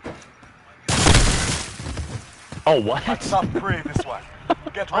 Oh, what? Not brave this one.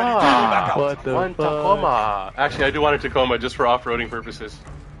 Get ready to go back out. What the One fuck? Tacoma! Actually, I do want a Tacoma just for off-roading purposes.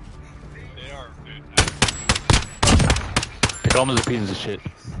 Tacoma's a piece of shit.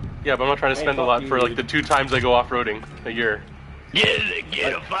 Yeah, but I'm not trying to spend a lot for like the 2 times I go off-roading a year.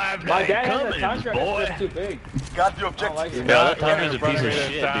 Get a 5 my night dad has a Cummins, contract boy. that's just too big. Got the I don't objective. like it. Yeah, that Tundra's a piece of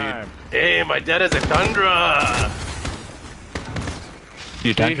shit, dude. Hey, my dad has a Tundra!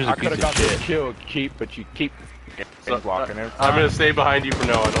 Dude, Tundra's I a could piece have of got the shit. kill, Keep, but you keep blocking it. I'm gonna stay behind you from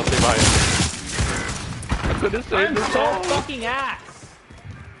now on. I'll stay behind you. I could have saved I'm this so all. fucking ass.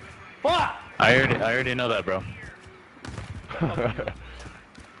 Fuck. I already know that, bro.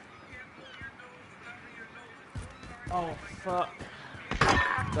 Oh fuck.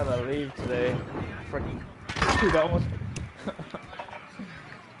 Gotta leave today. Freaking. Dude, that almost.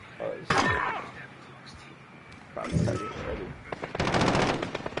 Oh shit. Probably started already.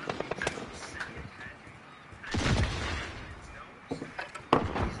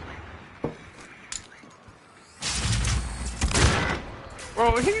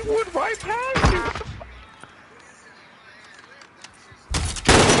 Bro, he went right past you.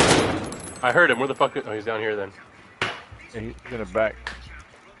 I heard him. Where the fuck? Oh, he's down here then. Yeah, he's in the back.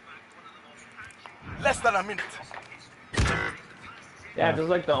 Less than a minute. Yeah, this is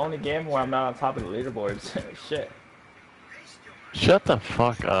like the only game where I'm not on top of the leaderboards. Shit. Shut the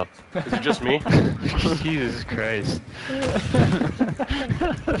fuck up. Is it just me? Jesus Christ.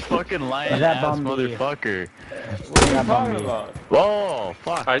 Fucking lying That ass bomb motherfucker. What are you talking about? Whoa,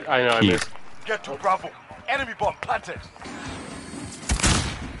 fuck. I know I missed. Get to Bravo. Enemy bomb planted.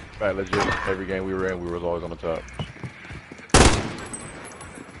 Right, legit. Every game we were in, we were always on the top.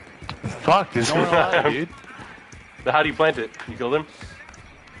 Fuck, there's no one alive, dude. How do you plant it? You killed him?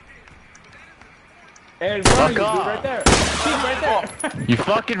 Hey, in front of you, dude, right there. He's right there. You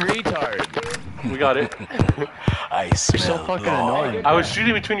fucking retard. We got it. I smell You're so fucking annoying. I was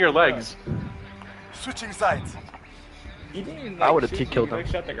shooting between your legs. Switching sides. He didn't, like, I would have shoot you, T-killed he, like,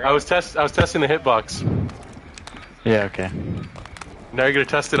 him. shot the I was testing the hitbox. Yeah, okay. Now you're gonna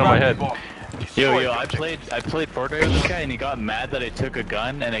test it on my head. Yo, I played Fortnite with this guy and he got mad that I took a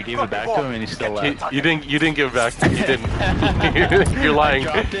gun and I gave it back to him and he still left. You didn't give it back. You didn't. You're lying.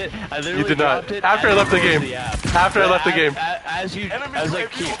 I dropped it. I literally You did not. dropped it After I left the game. After I left the game. I was like,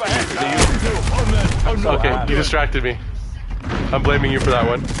 keep. Okay, you distracted me. I'm blaming you for that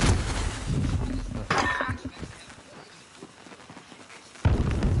one.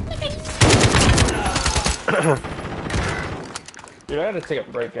 Dude, I gotta take a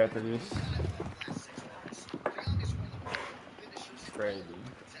break after this. Crazy.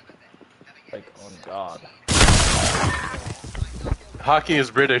 Like, oh God. Hockey is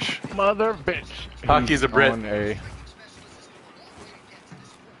British. Mother bitch. Hockey's a Brit.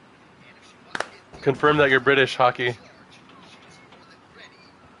 Confirm that you're British, Hockey.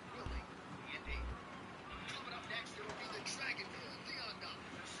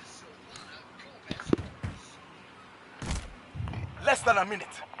 Less than a minute.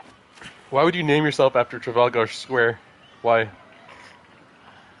 Why would you name yourself after Trafalgar Square? Why?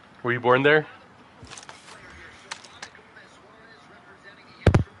 Were you born there?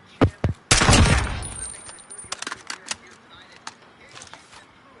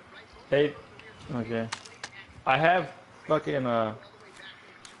 Hey, okay. I have fucking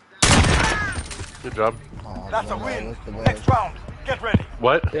Good job. That's a win. Next round. Get ready.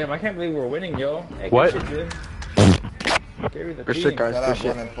 What? Damn, I can't believe we're winning, yo. Hey, What? Good shit, dude. Good shit, guys. Good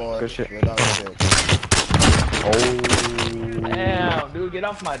shit. Good shit. Oh. Damn, dude, get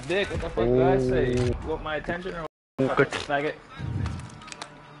off my dick. What the fuck did I say? You want my attention or what? Good. Faggot.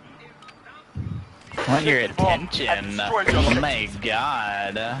 Want your attention. Oh my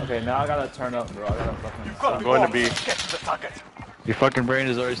god. Okay, now I gotta turn up, bro. I gotta fucking. I'm going to be. Get to the target. Your fucking brain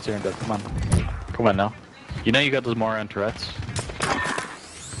is always turned up. Come on. Come on now. You know you got those moron Tourette's.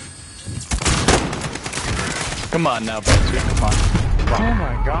 Come on now, Betsy. Come on. Oh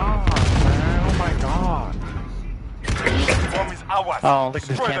my god, man. Oh my god. Bomb is ours. Oh, look at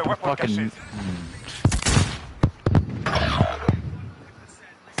this Destroy their camp weapon fucking. caches.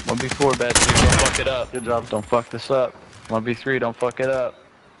 1v4, Betsy. Don't fuck it up. Good job. Don't fuck this up. 1v3, don't fuck it up.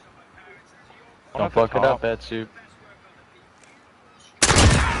 Don't fuck it up, Betsy.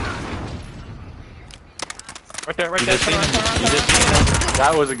 Right there, right there.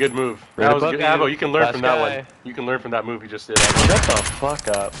 That was a good move. Right That was above good. you. Avo, you can learn Last from that guy. one. You can learn from that move you just did. Shut the fuck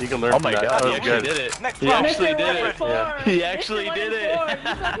up. You can learn Oh from my that. god, That he was actually good. did it. Next He round. actually did it. Yeah. He actually did it.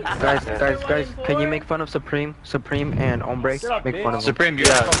 Guys, can you make fun of Supreme and Ombre? Make fun of them. Supreme, you're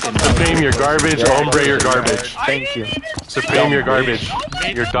fucking. Supreme, you're garbage. Hombre, you're garbage. Thank you. Supreme, you're garbage.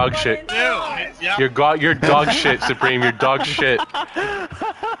 You're dog shit. You're dog shit, Supreme. You're dog shit.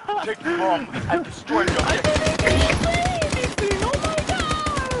 Take the bomb and destroy the objective.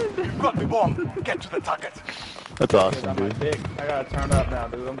 You've got the bomb. Get to the target. That's awesome, dude. Dick. I gotta turn up now,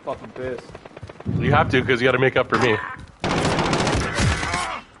 dude. I'm fucking pissed. You have to, because you got to make up for me.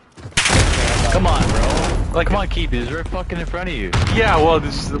 Come on, bro. Like, come on, keep it. He's right fucking in front of you. Yeah, well,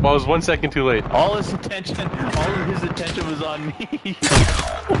 I was 1 second too late. All of his attention was on me.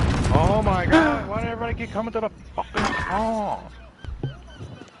 Oh my god, why did everybody keep coming to the fucking oh.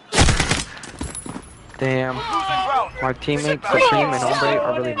 Damn. My teammates Supreme and Ombre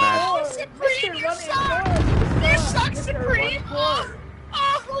are really mad. Supreme, you suck! You suck, Supreme! Oh,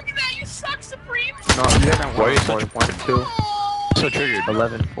 look at that, you suck, Supreme! No, you guys aren't 1-4, 1-2. So triggered.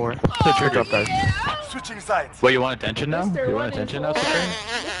 11-4. So triggered. Good job, guys. Switching sides. Wait, you want attention now? You want attention now,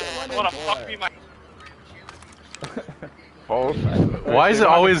 Supreme? Wanna fuck me, my... Why is it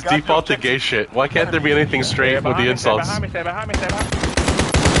always default to gay shit? Why can't there be anything straight with the insults? Stay behind me.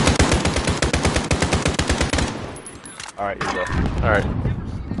 Alright, you go. Alright.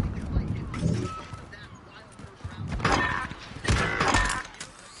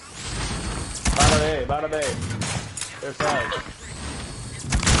 Bada bay. Their side.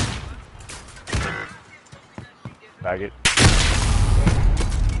 Bag it.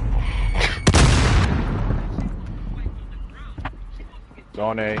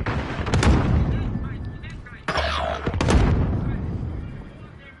 Zone A.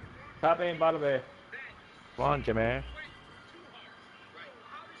 Top A and bottom bay. Come on, Jimmy.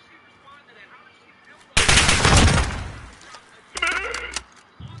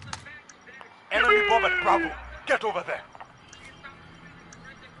 Enemy bomb at Bravo. Get over there.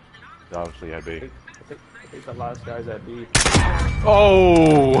 Obviously, I B. I think the last guy's at B.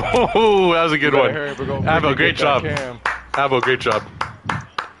 Oh, that was a good one. Hurry up, Avo, great job. Avo, great job.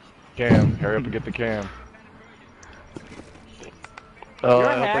 Cam, hurry up and get the cam. Oh,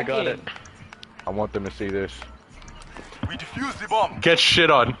 I hope I got it. I want them to see this. We defuse the bomb. Get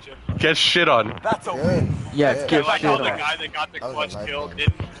shit on. Get shit on. That's a win. Yeah, get like how the guy that got the clutch kill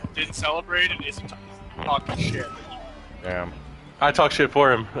didn't celebrate and isn't talking shit. Damn. I talk shit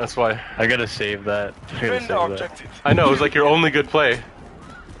for him, that's why. I gotta save that. Defend our objective. I know, it was like your only good play.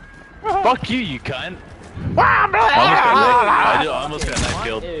 Fuck you, you cunt. I almost got that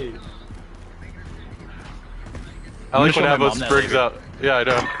killed. I like when Avo Spurgs out. Yeah, I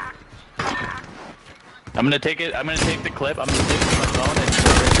know. I'm gonna take it. I'm gonna take the clip. I'm gonna take it from my phone and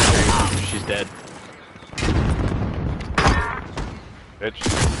show her. She's dead.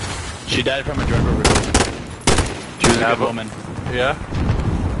 Bitch. She died from a drug overdose. She was a good woman. Yeah?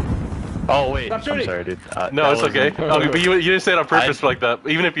 Oh wait, I'm sorry, dude. No, it's okay. Okay, but you didn't say it on purpose like that.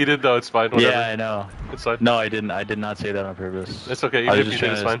 Even if you did, though, it's fine. Whatever. Yeah, I know. It's fine. No, I didn't. I did not say that on purpose. It's okay. Even if you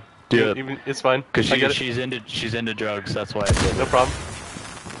did, it's fine. Even, it's fine. Because she's into drugs. That's why I did. No problem.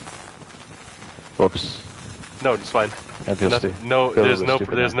 Whoops. No, it's fine. I feel no, there's no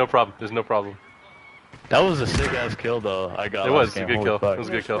problem. There's no problem. That was a sick ass kill, though. I got. It was a good kill. It was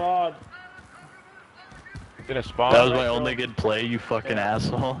a good kill. Didn't spawn. That was my only good play, you fucking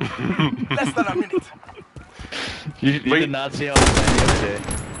asshole. Less than a minute. You did not see how I was playing the other day.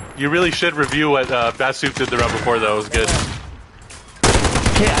 You really should review what Batsup did the round before, though. It was good.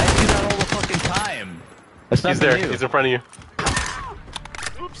 Okay, I do that all the fucking time. He's there. New. He's in front of you.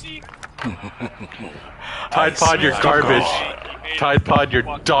 Oopsie. Tide Pod, you're garbage. Tide Pod, you're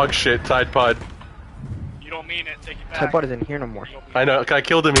dog shit. Tide Pod. You don't mean it. Take it back. Tide Pod isn't here no more. I know. I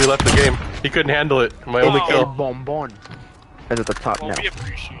killed him. He left the game. He couldn't handle it. My only kill. Bonbon. Is at the top now. We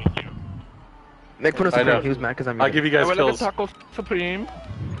appreciate you. Make fun of Supreme. He was mad because I'm. I'll give you guys kills. Taco Supreme.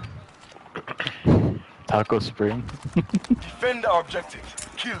 Taco Supreme. Defend our objective.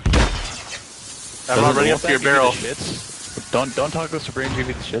 Kill. I'm not running up to your barrel. Don't Taco Supreme give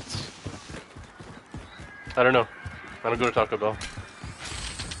you the shits. I don't know. I don't go to Taco Bell.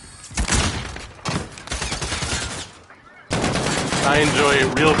 I enjoy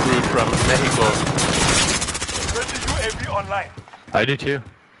real food from Mexico. UAV online. I do too.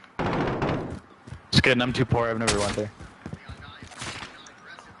 Just kidding, I'm too poor, I've never went there.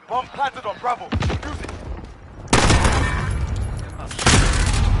 Bomb planted on Bravo. Use it.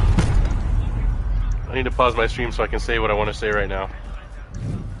 I need to pause my stream so I can say what I want to say right now.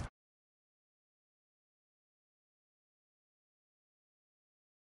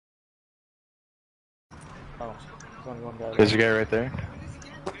 Oh, there's only one guy. There's a guy right there.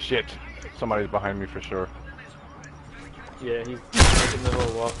 Shit. Somebody's behind me for sure. Yeah, he's making the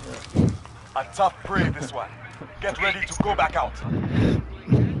little walk. Yeah. A tough prey, this one. Get ready to go back out.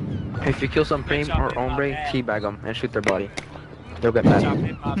 If you kill some Supreme or Ombre, teabag them and shoot their body. They'll get mad.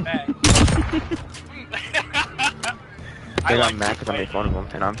 They got mad because I made fun of them,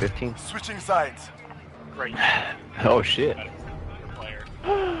 and I'm 15. Switching sides. Great. Oh shit.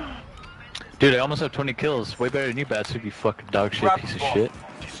 Dude, I almost have 20 kills. Way better than you, Batsup, you fucking dog shit piece of shit.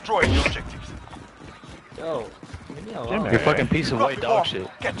 Destroy the objectives. Yo, leave me alone. You're fucking piece of white dog shit.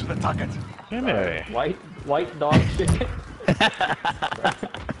 Get to the target. White dog shit.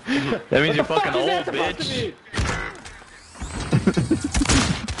 That means you're fucking old, bitch.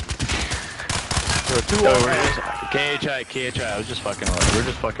 KHI, I was just fucking with him. We're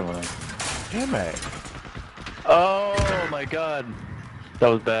just fucking with him. Damn it. Oh my god. That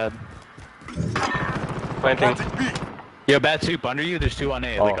was bad. Planting. Yo, Batsup, under you, there's two on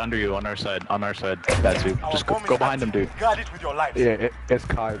A, like under you, on our side, Batsup. Just go behind them, dude. Guard it with your life. Yeah, it's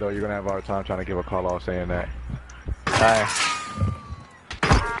Kai though, you're gonna have a hard time trying to give a call out saying that. Hi.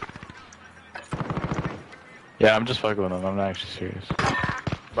 Yeah, I'm just fucking with him, I'm not actually serious.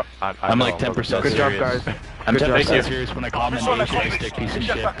 I'm like 10% serious. Good job, guys. I'm 10% serious when I call him an atheistic piece of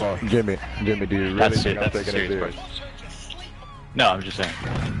shit. Well, Jimmy, do you really That's think it, I'm that's taking it serious. serious? No, I'm just saying.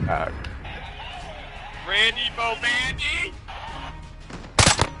 Randy Bo Bandy!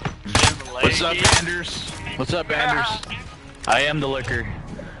 What's up, Anders? What's up, Anders? I am the liquor.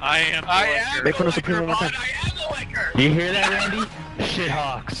 I am the liquor. Make fun of Supreme one more time. I am the liquor. You hear that, Randy?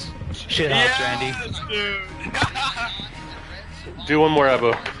 Shithawks. Shithawks, Randy. Dude. Do one more,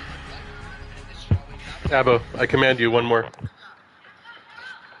 Abo. Abo, I command you one more.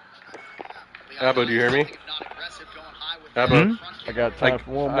 Abo, do you hear me? Abo, I got time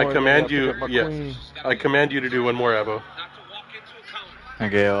for one more. I command then I you. have to get my queen. I command you to do one more, Abo.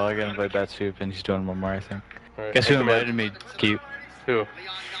 Okay, well, I gotta invite Bat Soup, and he's doing one more, I think. Right. Guess who invited me, Keep? Who?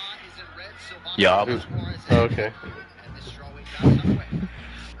 Yob. Oh, okay.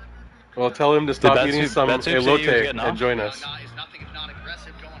 Well, tell him to stop eating some elote and join us.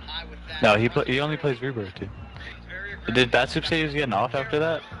 No, he only plays Rebirth, too. Did Bat Soup say he was getting off after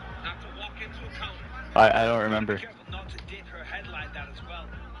that? I don't remember.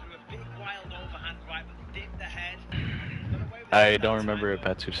 I don't remember if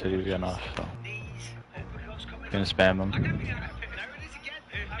Bat Soup said he was getting off, so I'm gonna spam him.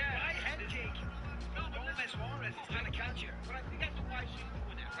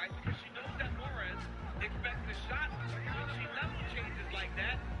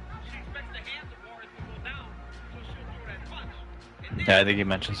 Yeah, I think he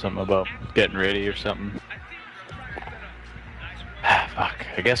mentioned something about getting ready or something. Fuck.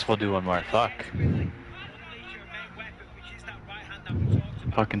 I guess we'll do one more. Fuck.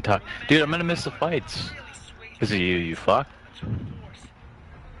 Fucking talk. Dude, I'm gonna miss the fights. Because of you, you fuck.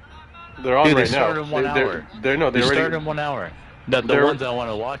 They're on Dude, right they started now. in 1 hour. They started in 1 hour. The ones I want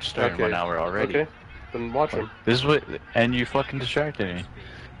to watch started in 1 hour already. Okay, then watch them. This is what, and you fucking distracted me.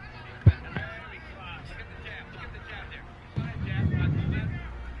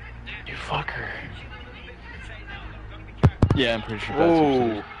 You fucker. Yeah, I'm pretty sure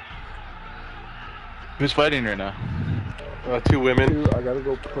that's who's fighting right now? 2 women. I gotta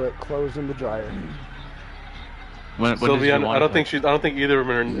go put clothes in the dryer. Sylvia, I don't think either of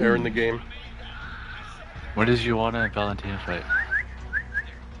them are in the game. When does Joanna and Valentina fight?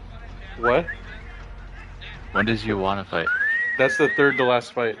 What? When does Joanna fight? That's the third to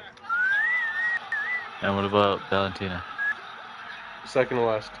last fight. And what about Valentina? Second to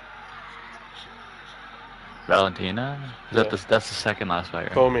last. Valentina? That's the second last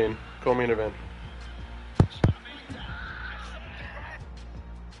fight, right? Co-main event.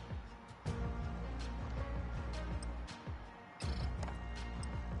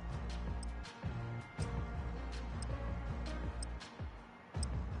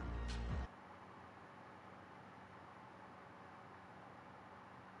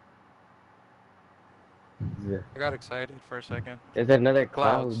 I got excited for a second. There's another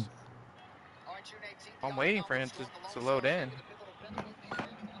cloud. I'm waiting for him to load in.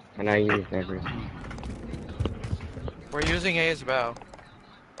 And I use snipers. We're using A as well.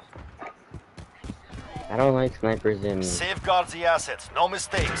 I don't like snipers in. Safeguard the assets, no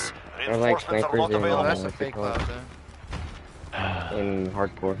mistakes. I don't like Reinforcements are not snipers in. available. That's a fake cloud then. In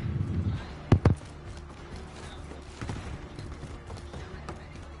hardcore.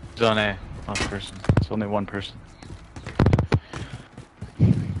 It's on A. One person. It's only one person.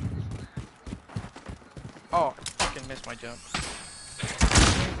 Oh, I fucking missed my jump.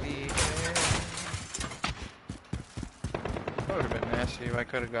 That would have been nasty if I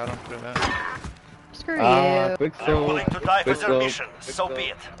could have got him for that. Screw you. Quick They're willing to die for their mission, so be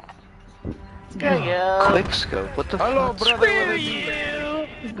it. Screw you. Quick scope. What the fuck? Screw you.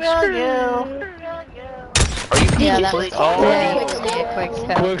 Screw you. Are you Yeah, kidding that me? was quick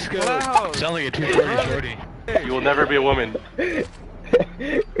scope. Quick scope. Sound like a 240 shorty. You will never be a woman.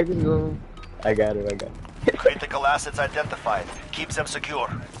 I got it. Critical assets identified. Keep them secure.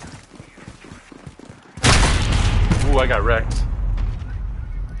 Ooh, I got wrecked.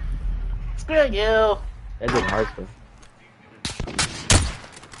 Screw you. That did hardcore.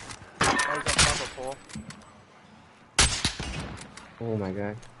 I was on top of pole. Oh my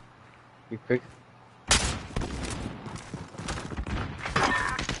god. You quick.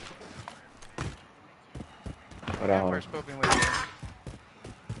 What Yeah, else? we're scoping with you.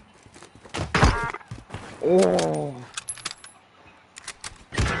 Oh.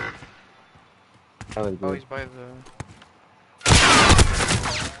 That was Oh, good. he's by the...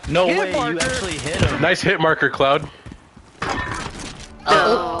 No Hit way, marker. you actually hit him. Nice hit marker, Cloud.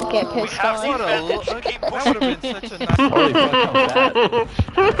 Oh, get pissed have off. the advantage. Keep That would have been such a nice... Holy fuck, I'm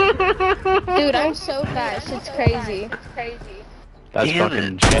bad. Dude, I'm so fast. It's crazy. That's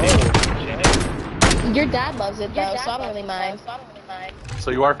fucking shitty. Your dad loves it though, so I don't really mind.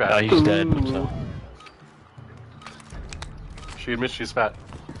 So you are fat. He's dead, so. She admits she's fat.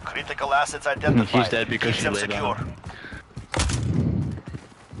 Critical assets identified. He's dead because Keep she them laid secure. on him.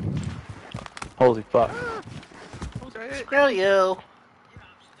 Holy fuck. Screw you.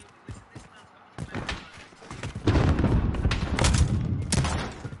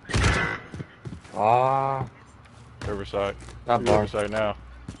 Ah. Riverside. Not bar. Riverside now.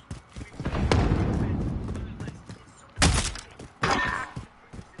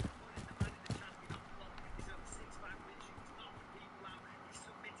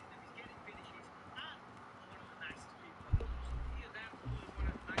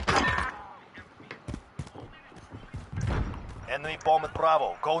 Enemy bomb at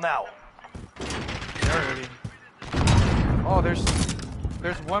Bravo. Go now. Already. Oh, there's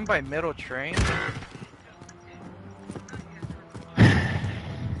one by middle train.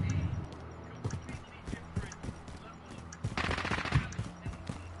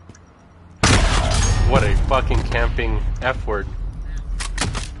 What a fucking camping F word.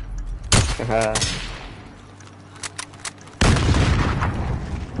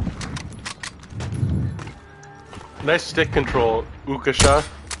 Nice stick control, Ukasha.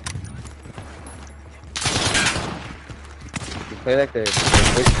 You play like the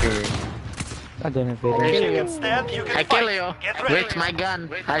Twitch streamer. I didn't I kill you. With my gun.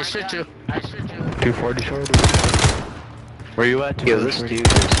 I shoot you. 240 short. Where you at? Yo, this dude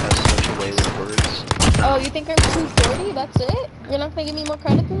just has such a way with words. Oh, you think I'm 240? That's it? You're not gonna give me more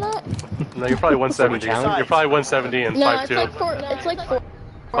credit than that? No, you're probably 170. You're probably 170 and No, 5'2". it's like four. It's like 4.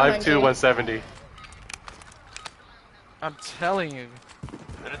 5'2", 170. I'm telling you.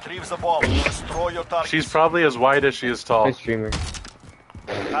 Retrieve the bomb. Destroy your target. She's probably as wide as she is tall. Twitch streamer.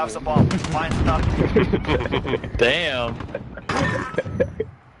 Have the bomb. Find the target. Damn.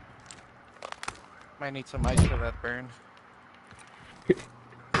 Might need some ice for that burn.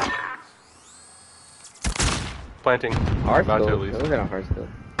 Planting. Hard About to still. at least. Look at how hard still.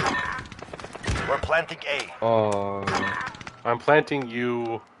 We're planting A. Oh. I'm planting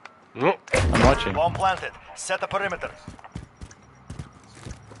you. I'm watching. Bomb planted. Set the perimeter.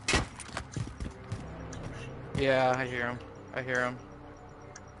 Yeah, I hear him. I hear him.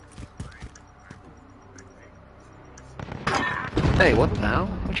 Hey, what now?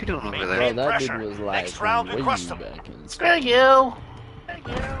 What you doing over there? Bro, that dude was like Next round, we crushed them. Screw you.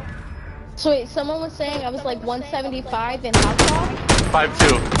 So wait, someone was saying I was like 175 and how tall?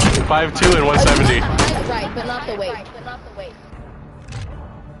 5'2". 5'2" and 170. Right, but not the weight.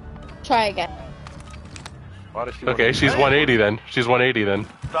 Try again. Okay, she's 180 then. She's 180 then.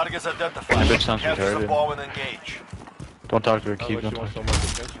 Targets identified. I bet sounds Capture the retarded. bomb and engage. Don't talk to her, keep don't talk. You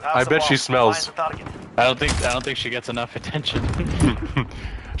have I the bet bomb. she smells. Find the target. I don't think she gets enough attention.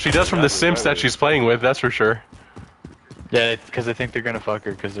 She does from the simps that she's playing with, that's for sure. Yeah, because they think they're gonna fuck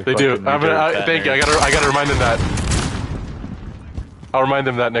her because they're They do. fucking New Jersey fat Thank you. I nerds. gotta remind them that. I'll remind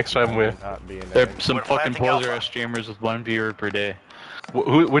them that next time we. They're some We're fucking planting poser alpha. ass streamers with 1 viewer per day.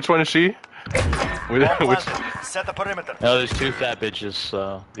 Which one is she? Bomb Which? planted. Set the perimeter. No, there's 2 fat bitches,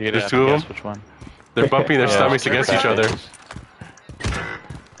 so you gotta There's have 2 to of guess them? which one. They're bumping their Yeah. stomachs against each other.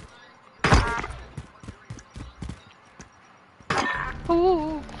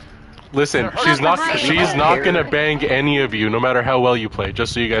 Listen, she's not gonna bang any of you, no matter how well you play.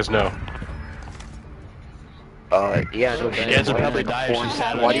 Just so you guys know. Yeah, no She guys will probably die if she's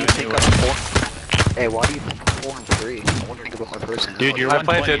sad. Why do you think I'm 4? Hey, why do you think I'm 4 and 3? I want to think about my personality. Dude, you're I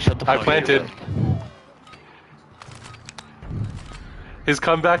 120, shut the planted. I fuck planted. up. His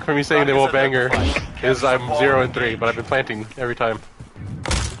comeback for me saying they won't bang her is I'm 0 and 3, but I've been planting every time.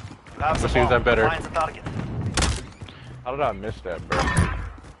 Have the Which means bomb. I'm better. Find the target. How did I miss that, bro?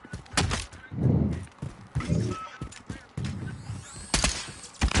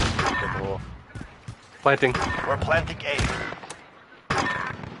 Planting. We're planting A.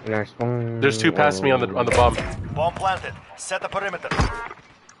 Next one. There's 2 past me on the bomb. Bomb planted. Set the perimeter.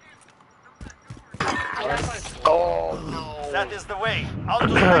 Oh, no. That is the way. I'll do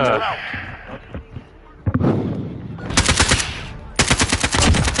the next round.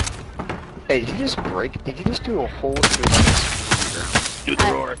 Hey, did you just break? Did you just do a whole Do the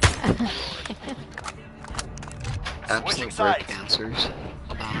roar. absolute sides. break dancers?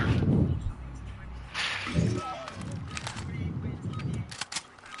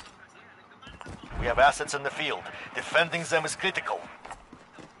 We have assets in the field. Defending them is critical.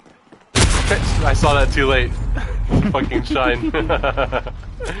 I saw that too late. Fucking shine.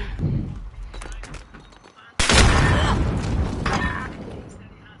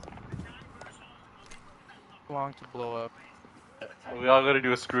 Long to blow up. We all gotta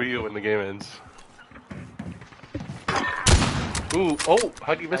do a screw you when the game ends. Ooh, oh,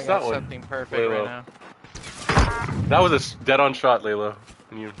 how'd you miss I that got one? something perfect Laylo. right now. That was a dead-on shot, Laylo,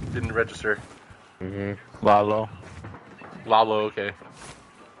 and you didn't register. Mm-hmm. Lalo. Lalo, okay.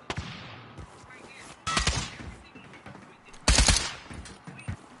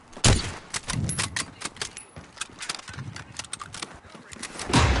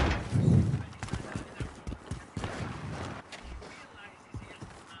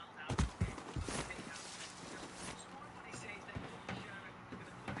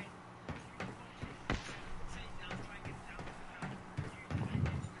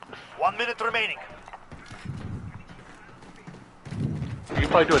 1 minute remaining. You can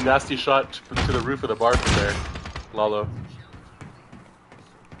probably do a nasty shot to the roof of the bar from there, Lalo.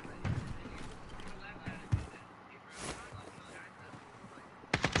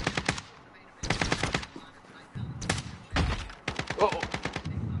 Oh!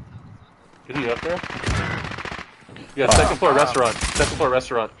 Isn't he up there? Yeah, second floor restaurant. Second floor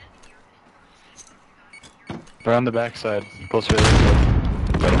restaurant. They're on the backside, closer to the inside.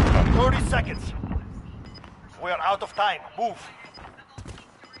 30 seconds. We are out of time. Move.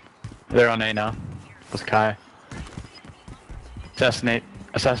 They're on A now. That's Kai. Assassinate.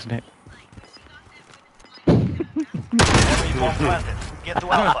 Assassinate. Enemy bomb planted. Get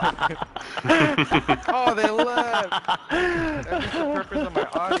to Alpha. Oh, they left. That's the purpose of my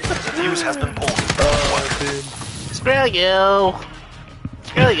audio. Fuse has been pulled. Oh, dude. Screw you!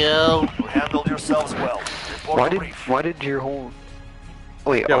 Screw you! You handled yourselves well. Report brief. Why did your whole...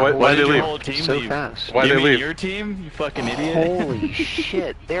 Wait, Yeah, why did they leave? Whole team so leave? fast? Why You did they mean leave? your team? You fucking idiot. Holy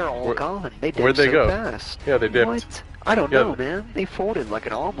shit, they're all gone. They dipped Where'd they so go? fast. Yeah, they dipped. What? I don't know, man. They folded like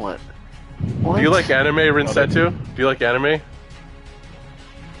an omelet. What? Do you like anime, Rinsetsu? Do you like anime?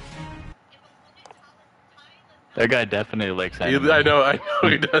 That guy definitely likes anime. I know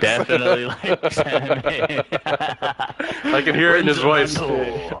he does. Definitely likes anime. I can hear it in his voice. He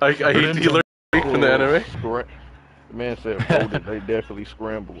learned from the anime. The man said folded, they definitely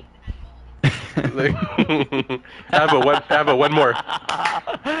scrambled. Abba, one more.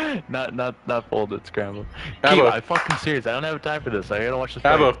 Not folded, scrambled. Abba. I'm fucking serious. I don't have time for this. I gotta watch this.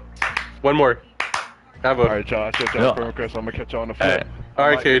 Abba, one more. Abba. Alright, y'all, I'll catch y'all on Chris. I'm gonna catch y'all on the flip.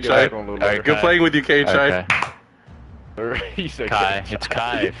 Alright, KHI. Good playing with you, KHI. He said Kai. It's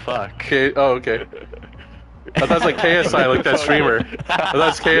Kai. Fuck. Oh, okay. I thought it was like KSI, like that streamer. I thought it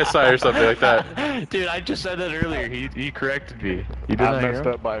was KSI or something like that. Dude, I just said that earlier. He corrected me. You did I not hear messed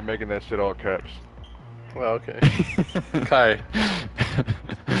him? up by making that shit all caps. Well, okay. Kai.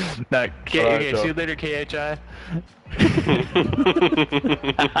 Nah, Alright, see you later, KHI.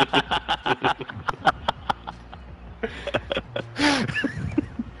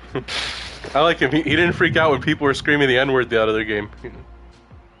 I like him. He didn't freak out when people were screaming the N-word the other game.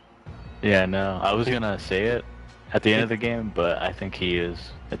 Yeah, no. I was gonna say it at the end of the game, but I think he is.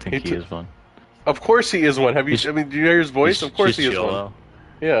 I think he is one. Of course he is one. Do you hear his voice? Of course he is chill, one.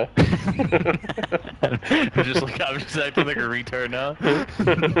 Yeah. I'm just acting like a retard now.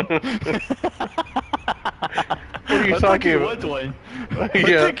 What are you talking about? I was one. Yeah. I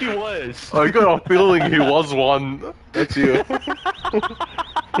think he was. I got a feeling he was one. That's you.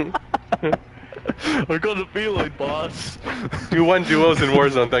 I got a feeling, boss. Do one duos in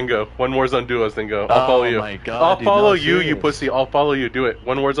Warzone, then go. One Warzone duos, then go. I'll follow you. Oh my god, I'll dude, follow no, you, you serious. pussy. I'll follow you. Do it.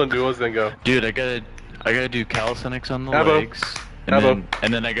 One Warzone duos, then go. Dude, I gotta do calisthenics on the Abbo. legs,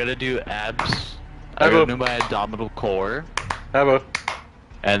 and then I gotta do abs. I gotta do my abdominal core. Abbo.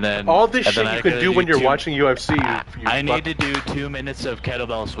 And then all this and shit then you I can gotta do when you're watching UFC. You I fuck. need to do 2 minutes of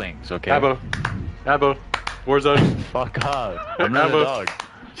kettlebell swings, okay? Abbo. Abbo. Warzone. Fuck off. I'm not a Abbo. dog.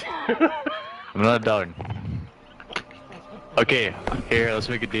 I'm not a dog. Okay, here, let's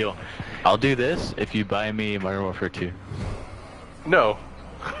make a deal. I'll do this if you buy me Modern Warfare 2. No.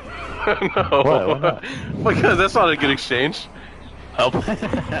 No. Why not? Because that's not a good exchange. I'll play. Give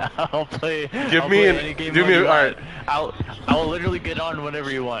I'll me play an. any game Do me. you Alright. want. I'll literally get on whenever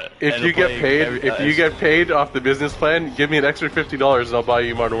you want. If and you I'll get play paid, every- if you get paid off the business plan, give me an extra $50 and I'll buy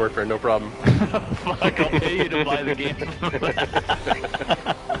you Modern Warfare. No problem. Fuck, I'll pay you to buy the game.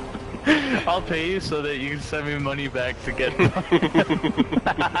 I'll pay you so that you can send me money back to get.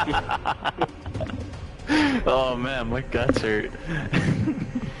 Oh man, my guts hurt.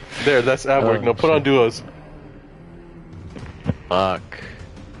 There, that's at work. Oh, No, put on duos. Fuck.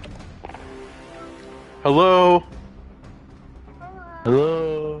 Hello.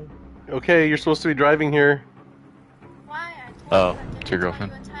 Hello. Okay, you're supposed to be driving here. Oh, it's your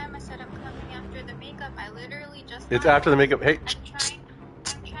girlfriend. It's after the makeup. Hey.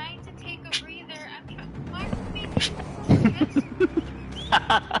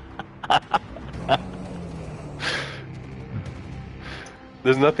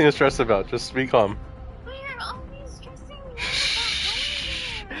 There's nothing to stress about. Just be calm.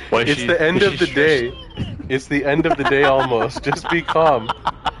 It's the end of the day. It's the end of the day almost. Just be calm.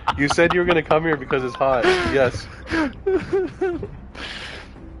 You said you were gonna come here because it's hot. Yes.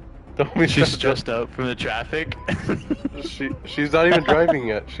 Don't be She's stressed out from the traffic. She's not even driving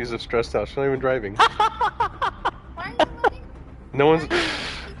yet. She's stressed out. She's not even driving. No one's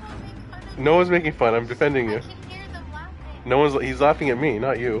making fun. I'm defending you. He's laughing at me,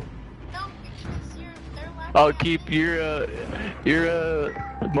 not you. Oh, keep you're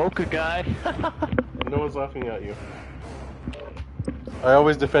a mocha guy. No one's laughing at you. I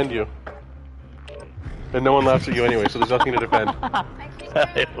always defend you. And no one laughs at you anyway, so there's nothing to defend.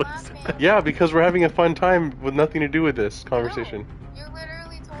 Yeah, because we're having a fun time with nothing to do with this conversation. You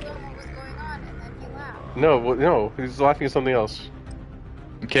literally told him what was going on, and then he laughed. No, no, he's laughing at something else.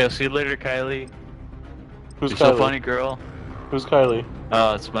 Okay, I'll see you later, Kylie. Who's You're Kylie? so funny, girl. Who's Kylie?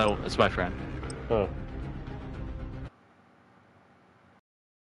 Oh, it's my friend. Oh.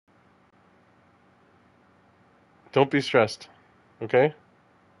 Don't be stressed, okay?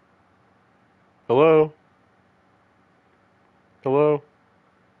 Hello? Hello?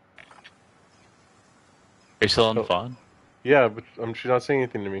 Are you still on the phone? Yeah, but she's not saying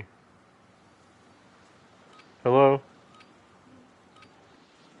anything to me. Hello?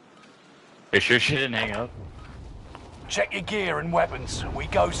 Are you sure she didn't hang up? Check your gear and weapons. We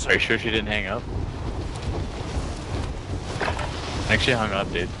go soon. Are you sure she didn't hang up? I think she hung up,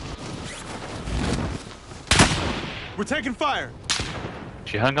 dude. We're taking fire.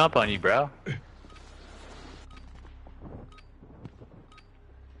 She hung up on you, bro.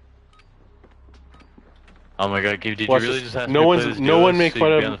 Oh my god, did you Watch really this. just have No to one's play this no duo one so make you fun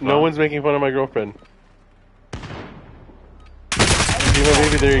can be on of the no phone? one's making fun of my girlfriend. See my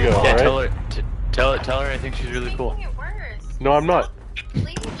baby, there you go, Yeah, alright? tell her I think she's really cool. No, I'm not.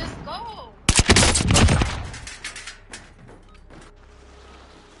 Please just go.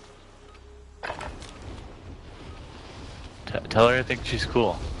 Tell her I think she's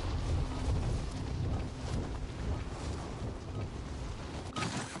cool.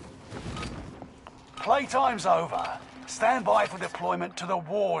 Playtime's over. Stand by for deployment to the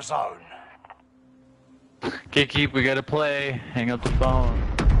war zone. Okay, Keep, we gotta play. Hang up the phone.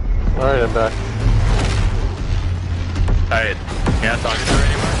 Alright, I'm back. Alright, you're not talking to her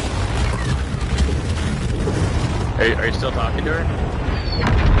anymore? Are you still talking to her?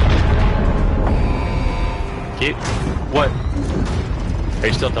 Keep? What? Are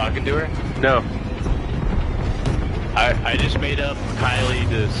you still talking to her? No. I just made up Kylie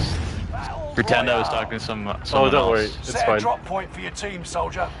to pretend I was talking to someone else. Worry, it's Set fine. a drop point for your team,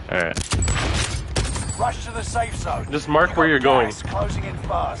 soldier. Alright. Rush to the safe zone. Just mark where you're going. Gas closing in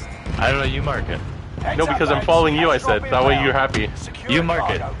fast. I don't know, you mark it. No, because I'm following you, I said. That way you're happy. You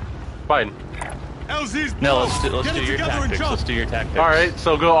mark it. Fine. No, let's do your tactics. Let's do your tactics. Alright,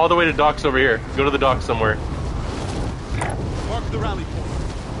 so go all the way to docks over here. Go to the docks somewhere. Mark the rally point.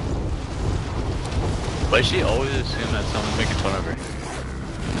 Why does she always assume that someone's making fun of her?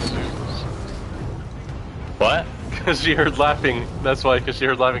 What? Because she heard laughing. That's why, because she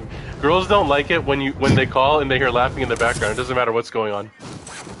heard laughing. Girls don't like it when they call and they hear laughing in the background. It doesn't matter what's going on.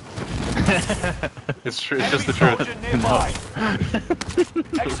 It's true. It's just the truth.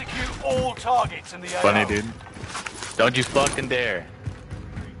 Execute all targets in the AO. Funny, dude. Don't you fucking dare.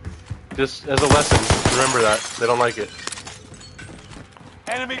 Just as a lesson, remember that. They don't like it.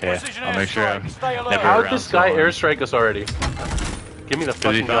 Enemy Okay, precision I'll make sure airstrike. I'm Stay alert. never How'd around this guy someone. airstrike us already? Give me the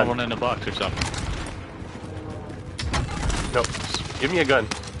Because he fucking found gun. one in a box or something. No, give me a gun.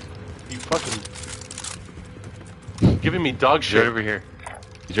 You fucking giving me dog He's shit. right over here.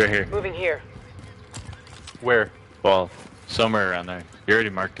 He's right here. Moving here. Where? Well, somewhere around there. You already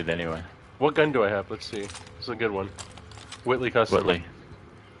marked it anyway. What gun do I have? Let's see. This is a good one. Whitley Custom. Whitley.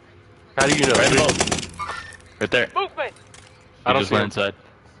 How do you know? Right in the boat. Right there. Movement. I don't He just see went him. inside.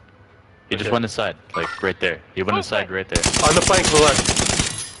 He just Okay. went inside, like right there. He went inside right there. On the flank to the left.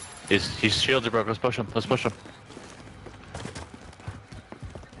 His shields are broke. Let's push him. Let's push him.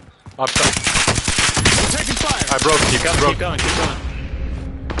 Up top. Taking fire. I broke. Keep going. Keep going. Keep going.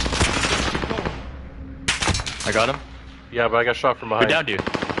 I got him. Yeah, but I got shot from Who behind. downed you?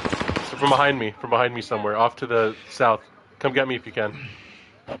 So from behind me. From behind me somewhere. Off to the south. Come get me if you can.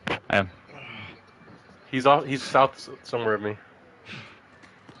 I am. He's off. He's south somewhere of me.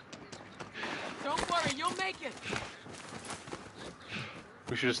 Don't worry, you'll make it.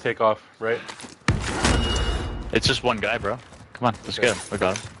 We should just take off, right? It's just one guy, bro. Come on, let's go. I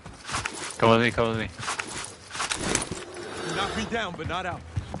got him. Come with me. Come with me. You knocked me down, but not out.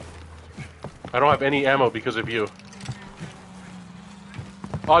 I don't have any ammo because of you.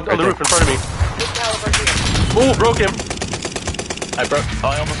 On the roof in front of me. Oh, broke him. I broke. Oh,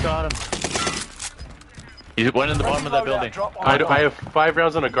 I almost got him. He went in the bottom of that building. I have 5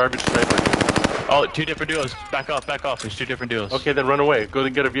 rounds on a garbage sniper. Oh, two different duos. Back off, back off. There's two different duos. Okay, then run away. Go to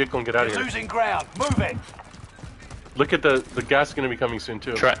get a vehicle and get out of You're here. losing ground. Move it. Look at the gas is gonna be coming soon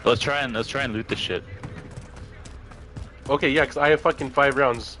too. Let's try and loot this shit. Okay, yeah, cause I have fucking 5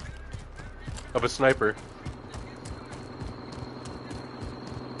 rounds of a sniper.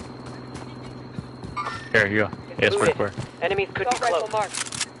 Here you go. Yes, where? Enemies could be close.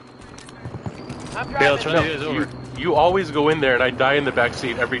 Yeah, let's run these over. You always go in there and I die in the back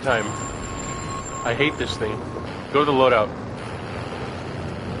seat every time. I hate this thing. Go to the loadout.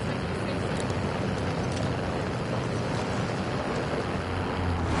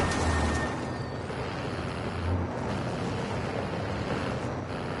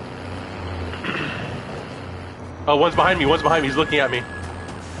 Oh, one's behind me, he's looking at me.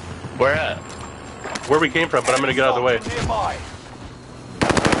 Where at? Where we came from, but I'm gonna get out of the way.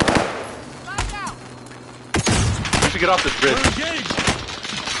 We should get off this bridge.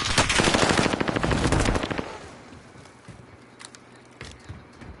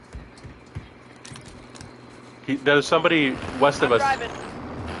 There's somebody west of us.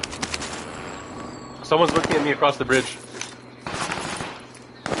 Someone's looking at me across the bridge.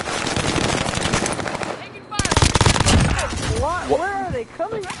 What? Where are they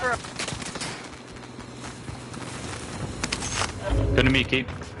coming from? Come to me, Keith.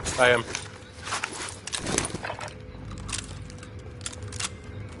 I am.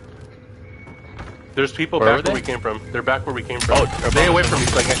 There's people back where we came from. They're back where we came from. Oh, stay away from me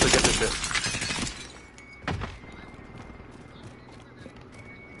so I can actually get this shit.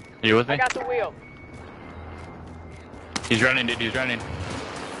 You with me? I got the wheel. He's running, dude. He's running.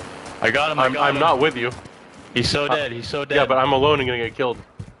 I got him. I'm not with you. He's so dead. He's so dead. Yeah, but I'm alone and gonna get killed.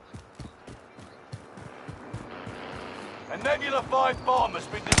 A Nebula 5 bomb has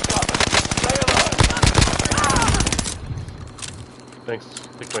been discovered. Stay alert. Thanks.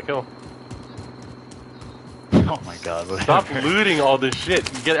 Take my kill. Oh my god. Stop looting all this shit.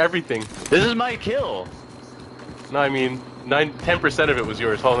 You get everything. This is my kill. No, I mean, 10% of it was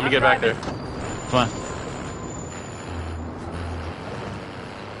yours. Hold on, let me get back there. Come on.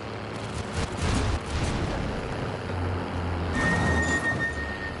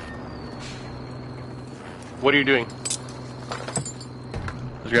 What are you doing?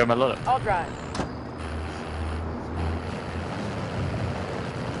 Let's grab my loadout. I'll drive.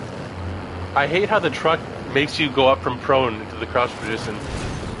 I hate how the truck makes you go up from prone into the crouch position.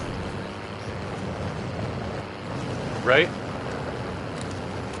 Right?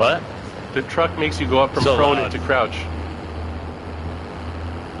 What? The truck makes you go up from prone into crouch.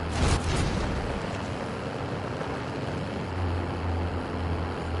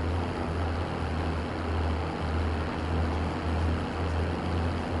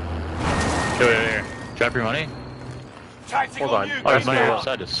 Here. Drop your money. Hold on. Oh, there's money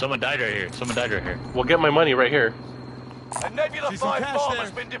outside us. Someone died right here. Someone died right here. We'll get my money right here. A Nebula 5 bomb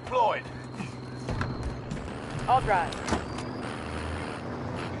has been deployed. I'll drive.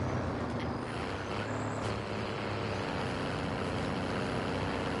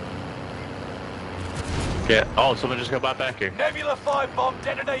 Yeah. Oh, someone just got back here. Nebula 5 bomb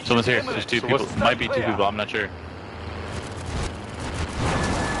detonation. Someone's here. There's two people. Might be two people. I'm not sure.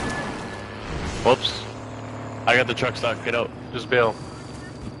 Whoops. I got the truck stuck. Get out. Just bail.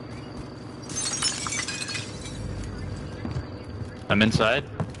 I'm inside.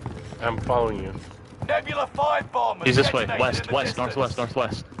 I'm following you. Nebula 5 bomb. He's this way. West,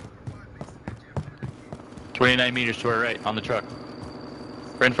 northwest. 29 meters to our right on the truck.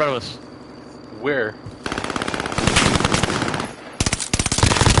 Right in front of us. Where?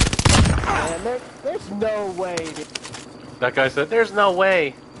 Man, there's no way. That guy said, "There's no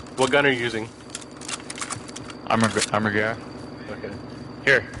way." What gun are you using? Armor gear. Okay.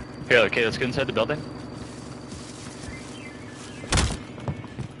 Here. Okay, let's get inside the building.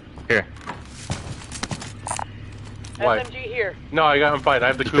 Here. Why? SMG here. No, I'm fine. I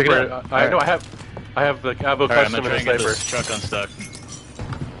have the Just pick it Cooper. up. I know. I have the Avo Custom and the get sniper. this truck unstuck.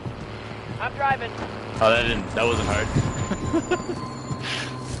 I'm driving. Oh, that wasn't hard.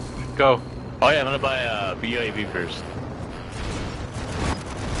 Go. Oh yeah, I'm gonna buy a UAV first.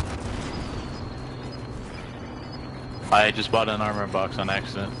 I just bought an armor box on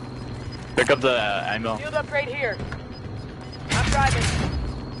accident. Pick up the ammo. Field upgrade here. I'm driving.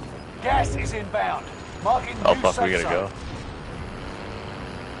 Gas is inbound. Marking Oh new fuck, we safe gotta zone. go.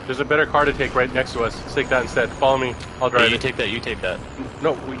 There's a better car to take right next to us. Let's take that instead. Follow me. I'll drive Yeah, it. you take that.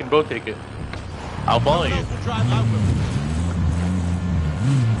 No, we can both take it. I'll follow you.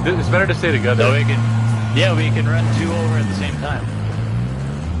 It's better to stay together. So we can run two over at the same time.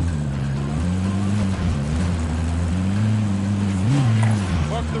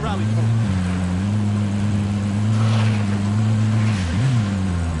 Mark the rally point.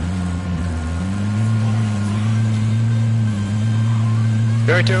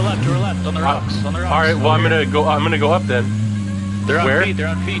 Right to our left, on the rocks, on the rocks. All right, well I'm gonna go up then. They're on Where? feet,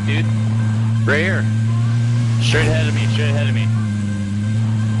 dude. Right here. Straight ahead of me.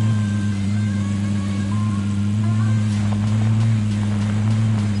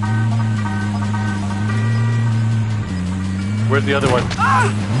 Where's the other one? I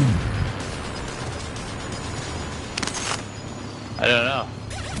don't know.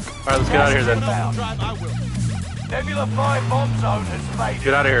 Alright, let's get out of here then. Nebula 5 bomb zone has made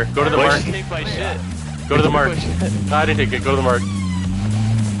Get out of here. Go to the Why'd mark. you take my shit? Go to the mark. No, I didn't take it. Go to the mark.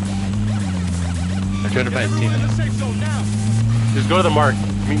 I'm trying to find a team. Just go to the mark.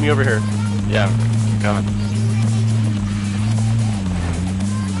 Meet me over here. Yeah, I'm coming.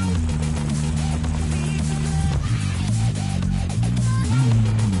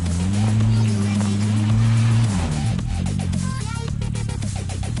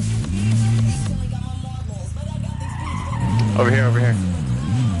 Over here, over here.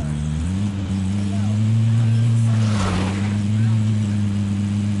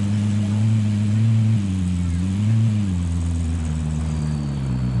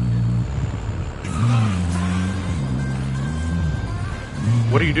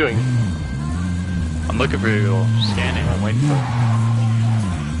 What are you doing? I'm looking for you, scanning, I'm waiting for it.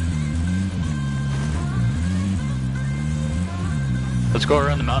 Let's go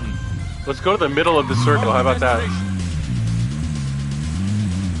around the mountain. Let's go to the middle of the circle. How about that?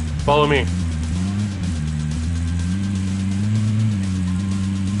 Follow me.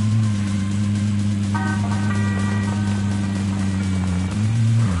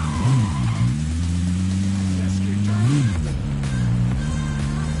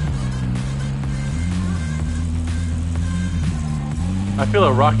 I feel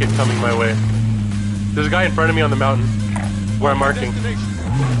a rocket coming my way. There's a guy in front of me on the mountain where I'm marking.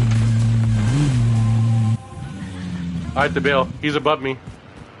 I had to bail. He's above me.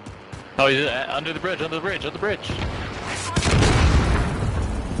 Oh, he's under the bridge, under the bridge, under the bridge.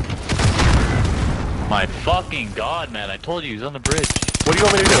 My fucking god, man. I told you he's on the bridge. What do you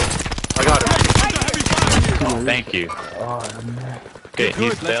want me to do? I got him. Thank you. Okay,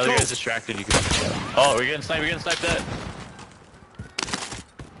 he's the other guy's distracted. You can. Oh, we're getting sniped. We're getting sniped at.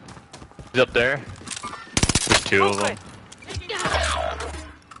 He's up there. There's two of them.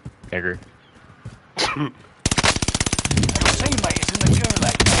 Nigger. Your teammate is in the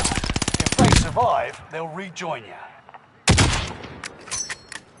gulag now. If they survive, they'll rejoin you.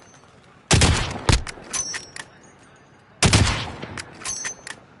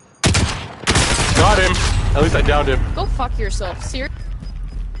 Got him. At least I downed him. Go fuck yourself. Serious?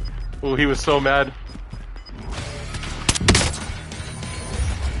 Oh, he was so mad.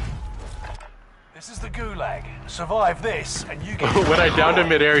 This is the gulag. Survive this, and you get. When I downed him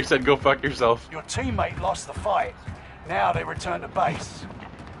midair, he said, "Go fuck yourself." Your teammate lost the fight. Now they return to base.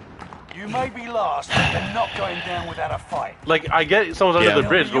 You may be last, but you're not going down without a fight. Like, I get someone's under the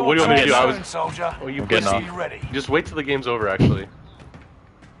bridge, but what do you want me to do? I was. Soldier. Oh, you I'm getting pussy. off. Ready. Just wait till the game's over, actually.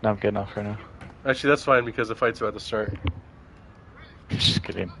 No, I'm getting off right now. Actually, that's fine because the fight's about to start. Just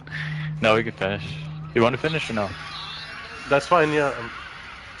kidding. No, we can finish. You want to finish or no? That's fine, yeah.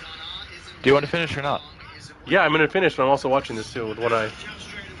 Do you want to finish or not? Yeah, I'm gonna finish, but I'm also watching this too with one eye.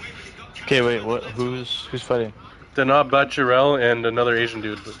 Okay, wait. What? Who's fighting? Danab Bacharel and another Asian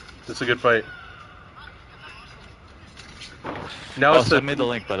dude. But it's a good fight. Now it's send me the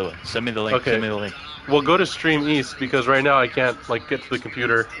link, by the way. Send me the link. Okay. Send me the link. We'll go to Stream East because right now I can't like get to the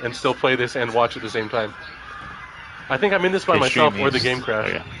computer and still play this and watch at the same time. I think I'm in this by myself or the game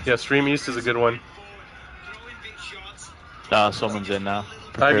crashed. Okay. Yeah, Stream East is a good one. Someone's in now.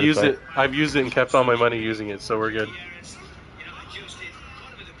 I've used it and kept all my money using it, so we're good.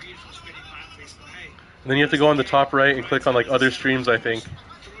 And then you have to go on the top right and click on like other streams, I think.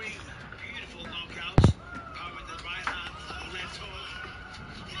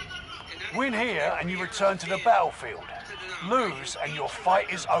 Win here and you return to the battlefield. Lose and your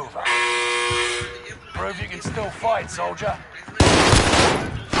fight is over. Prove you can still fight, soldier.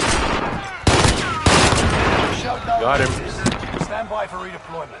 Got him. Stand by for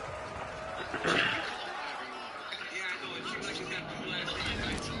redeployment.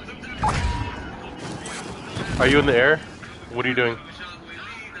 Are you in the air? What are you doing?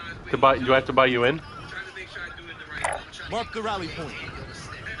 Do I have to buy you in? Mark the rally point.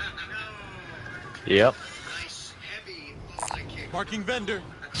 Yep. Marking vendor.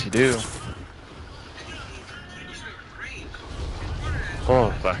 Yes, you do.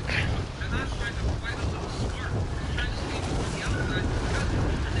 Oh, fuck.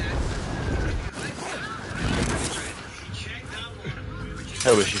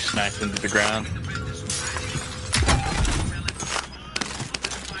 I wish you smacked into the ground.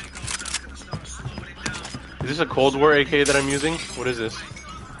 Is this a Cold War AK that I'm using? What is this?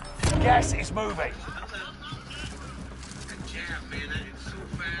 Gas is moving.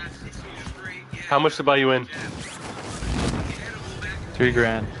 How much to buy you in? $3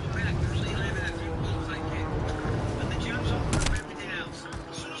 grand.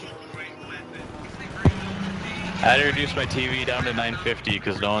 I had to reduce my TV down to 950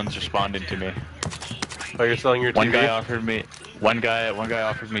 because no one's responding to me. Oh, you're selling your TV? One guy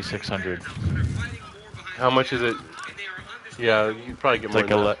offered me 600. How much is it? Yeah, you probably get more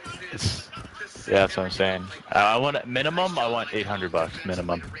than that. Yeah, that's what I'm saying. I want minimum. I want $800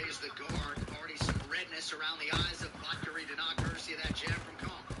 minimum.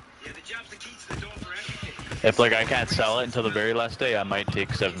 If like I can't sell it until the very last day, I might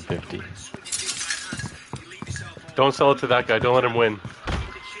take 750. Don't sell it to that guy. Don't let him win.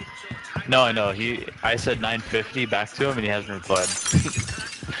 No, I know. I said 950 back to him, and he hasn't replied.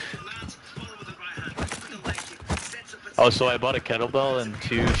 Oh, so I bought a kettlebell and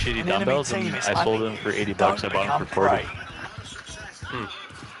 2 shitty dumbbells, and I sold them for $80. I bought them for 40.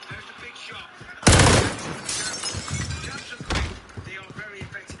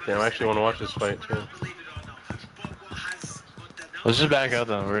 Yeah, I actually want to watch this fight too. Let's just back out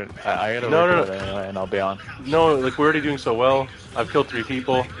then. I gotta work out anyway, and I'll be on. No, like we're already doing so well. I've killed 3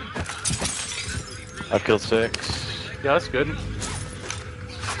 people. I've killed 6. Yeah, that's good.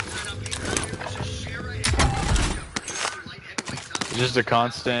 It's just a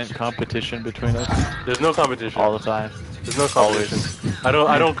constant competition between us. There's no competition. All the time. There's no competition. Always.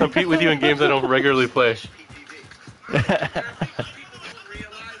 I don't compete with you in games I don't regularly play.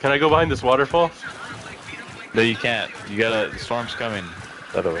 Can I go behind this waterfall? No, you can't. The storm's coming,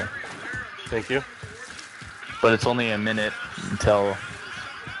 by the way. Thank you. But it's only a minute until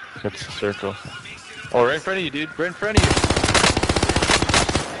it gets the circle. Oh, right in front of you, dude. Right in front of you.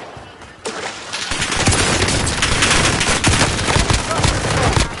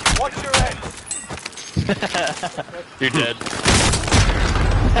 Watch your head. You're dead.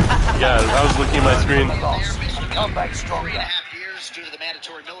 Yeah, I was looking at my screen. Come back stronger. Due to the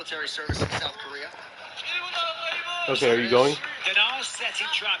mandatory military service in South Korea. Okay, are you going? Denar's setting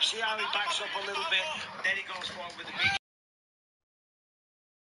traps. See how he backs up a little bit, then he goes forward with the big.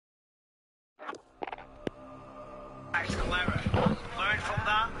 Learn from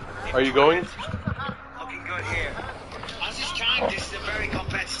that. Are you going? Looking good here. As is time, this is a very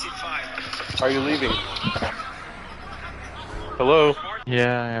competitive fight. Are you leaving? Hello?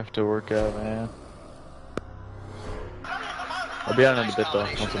 Yeah, I have to work out, man. I'll be on in a bit though,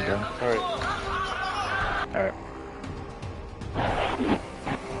 once I'm done. Alright. Alright.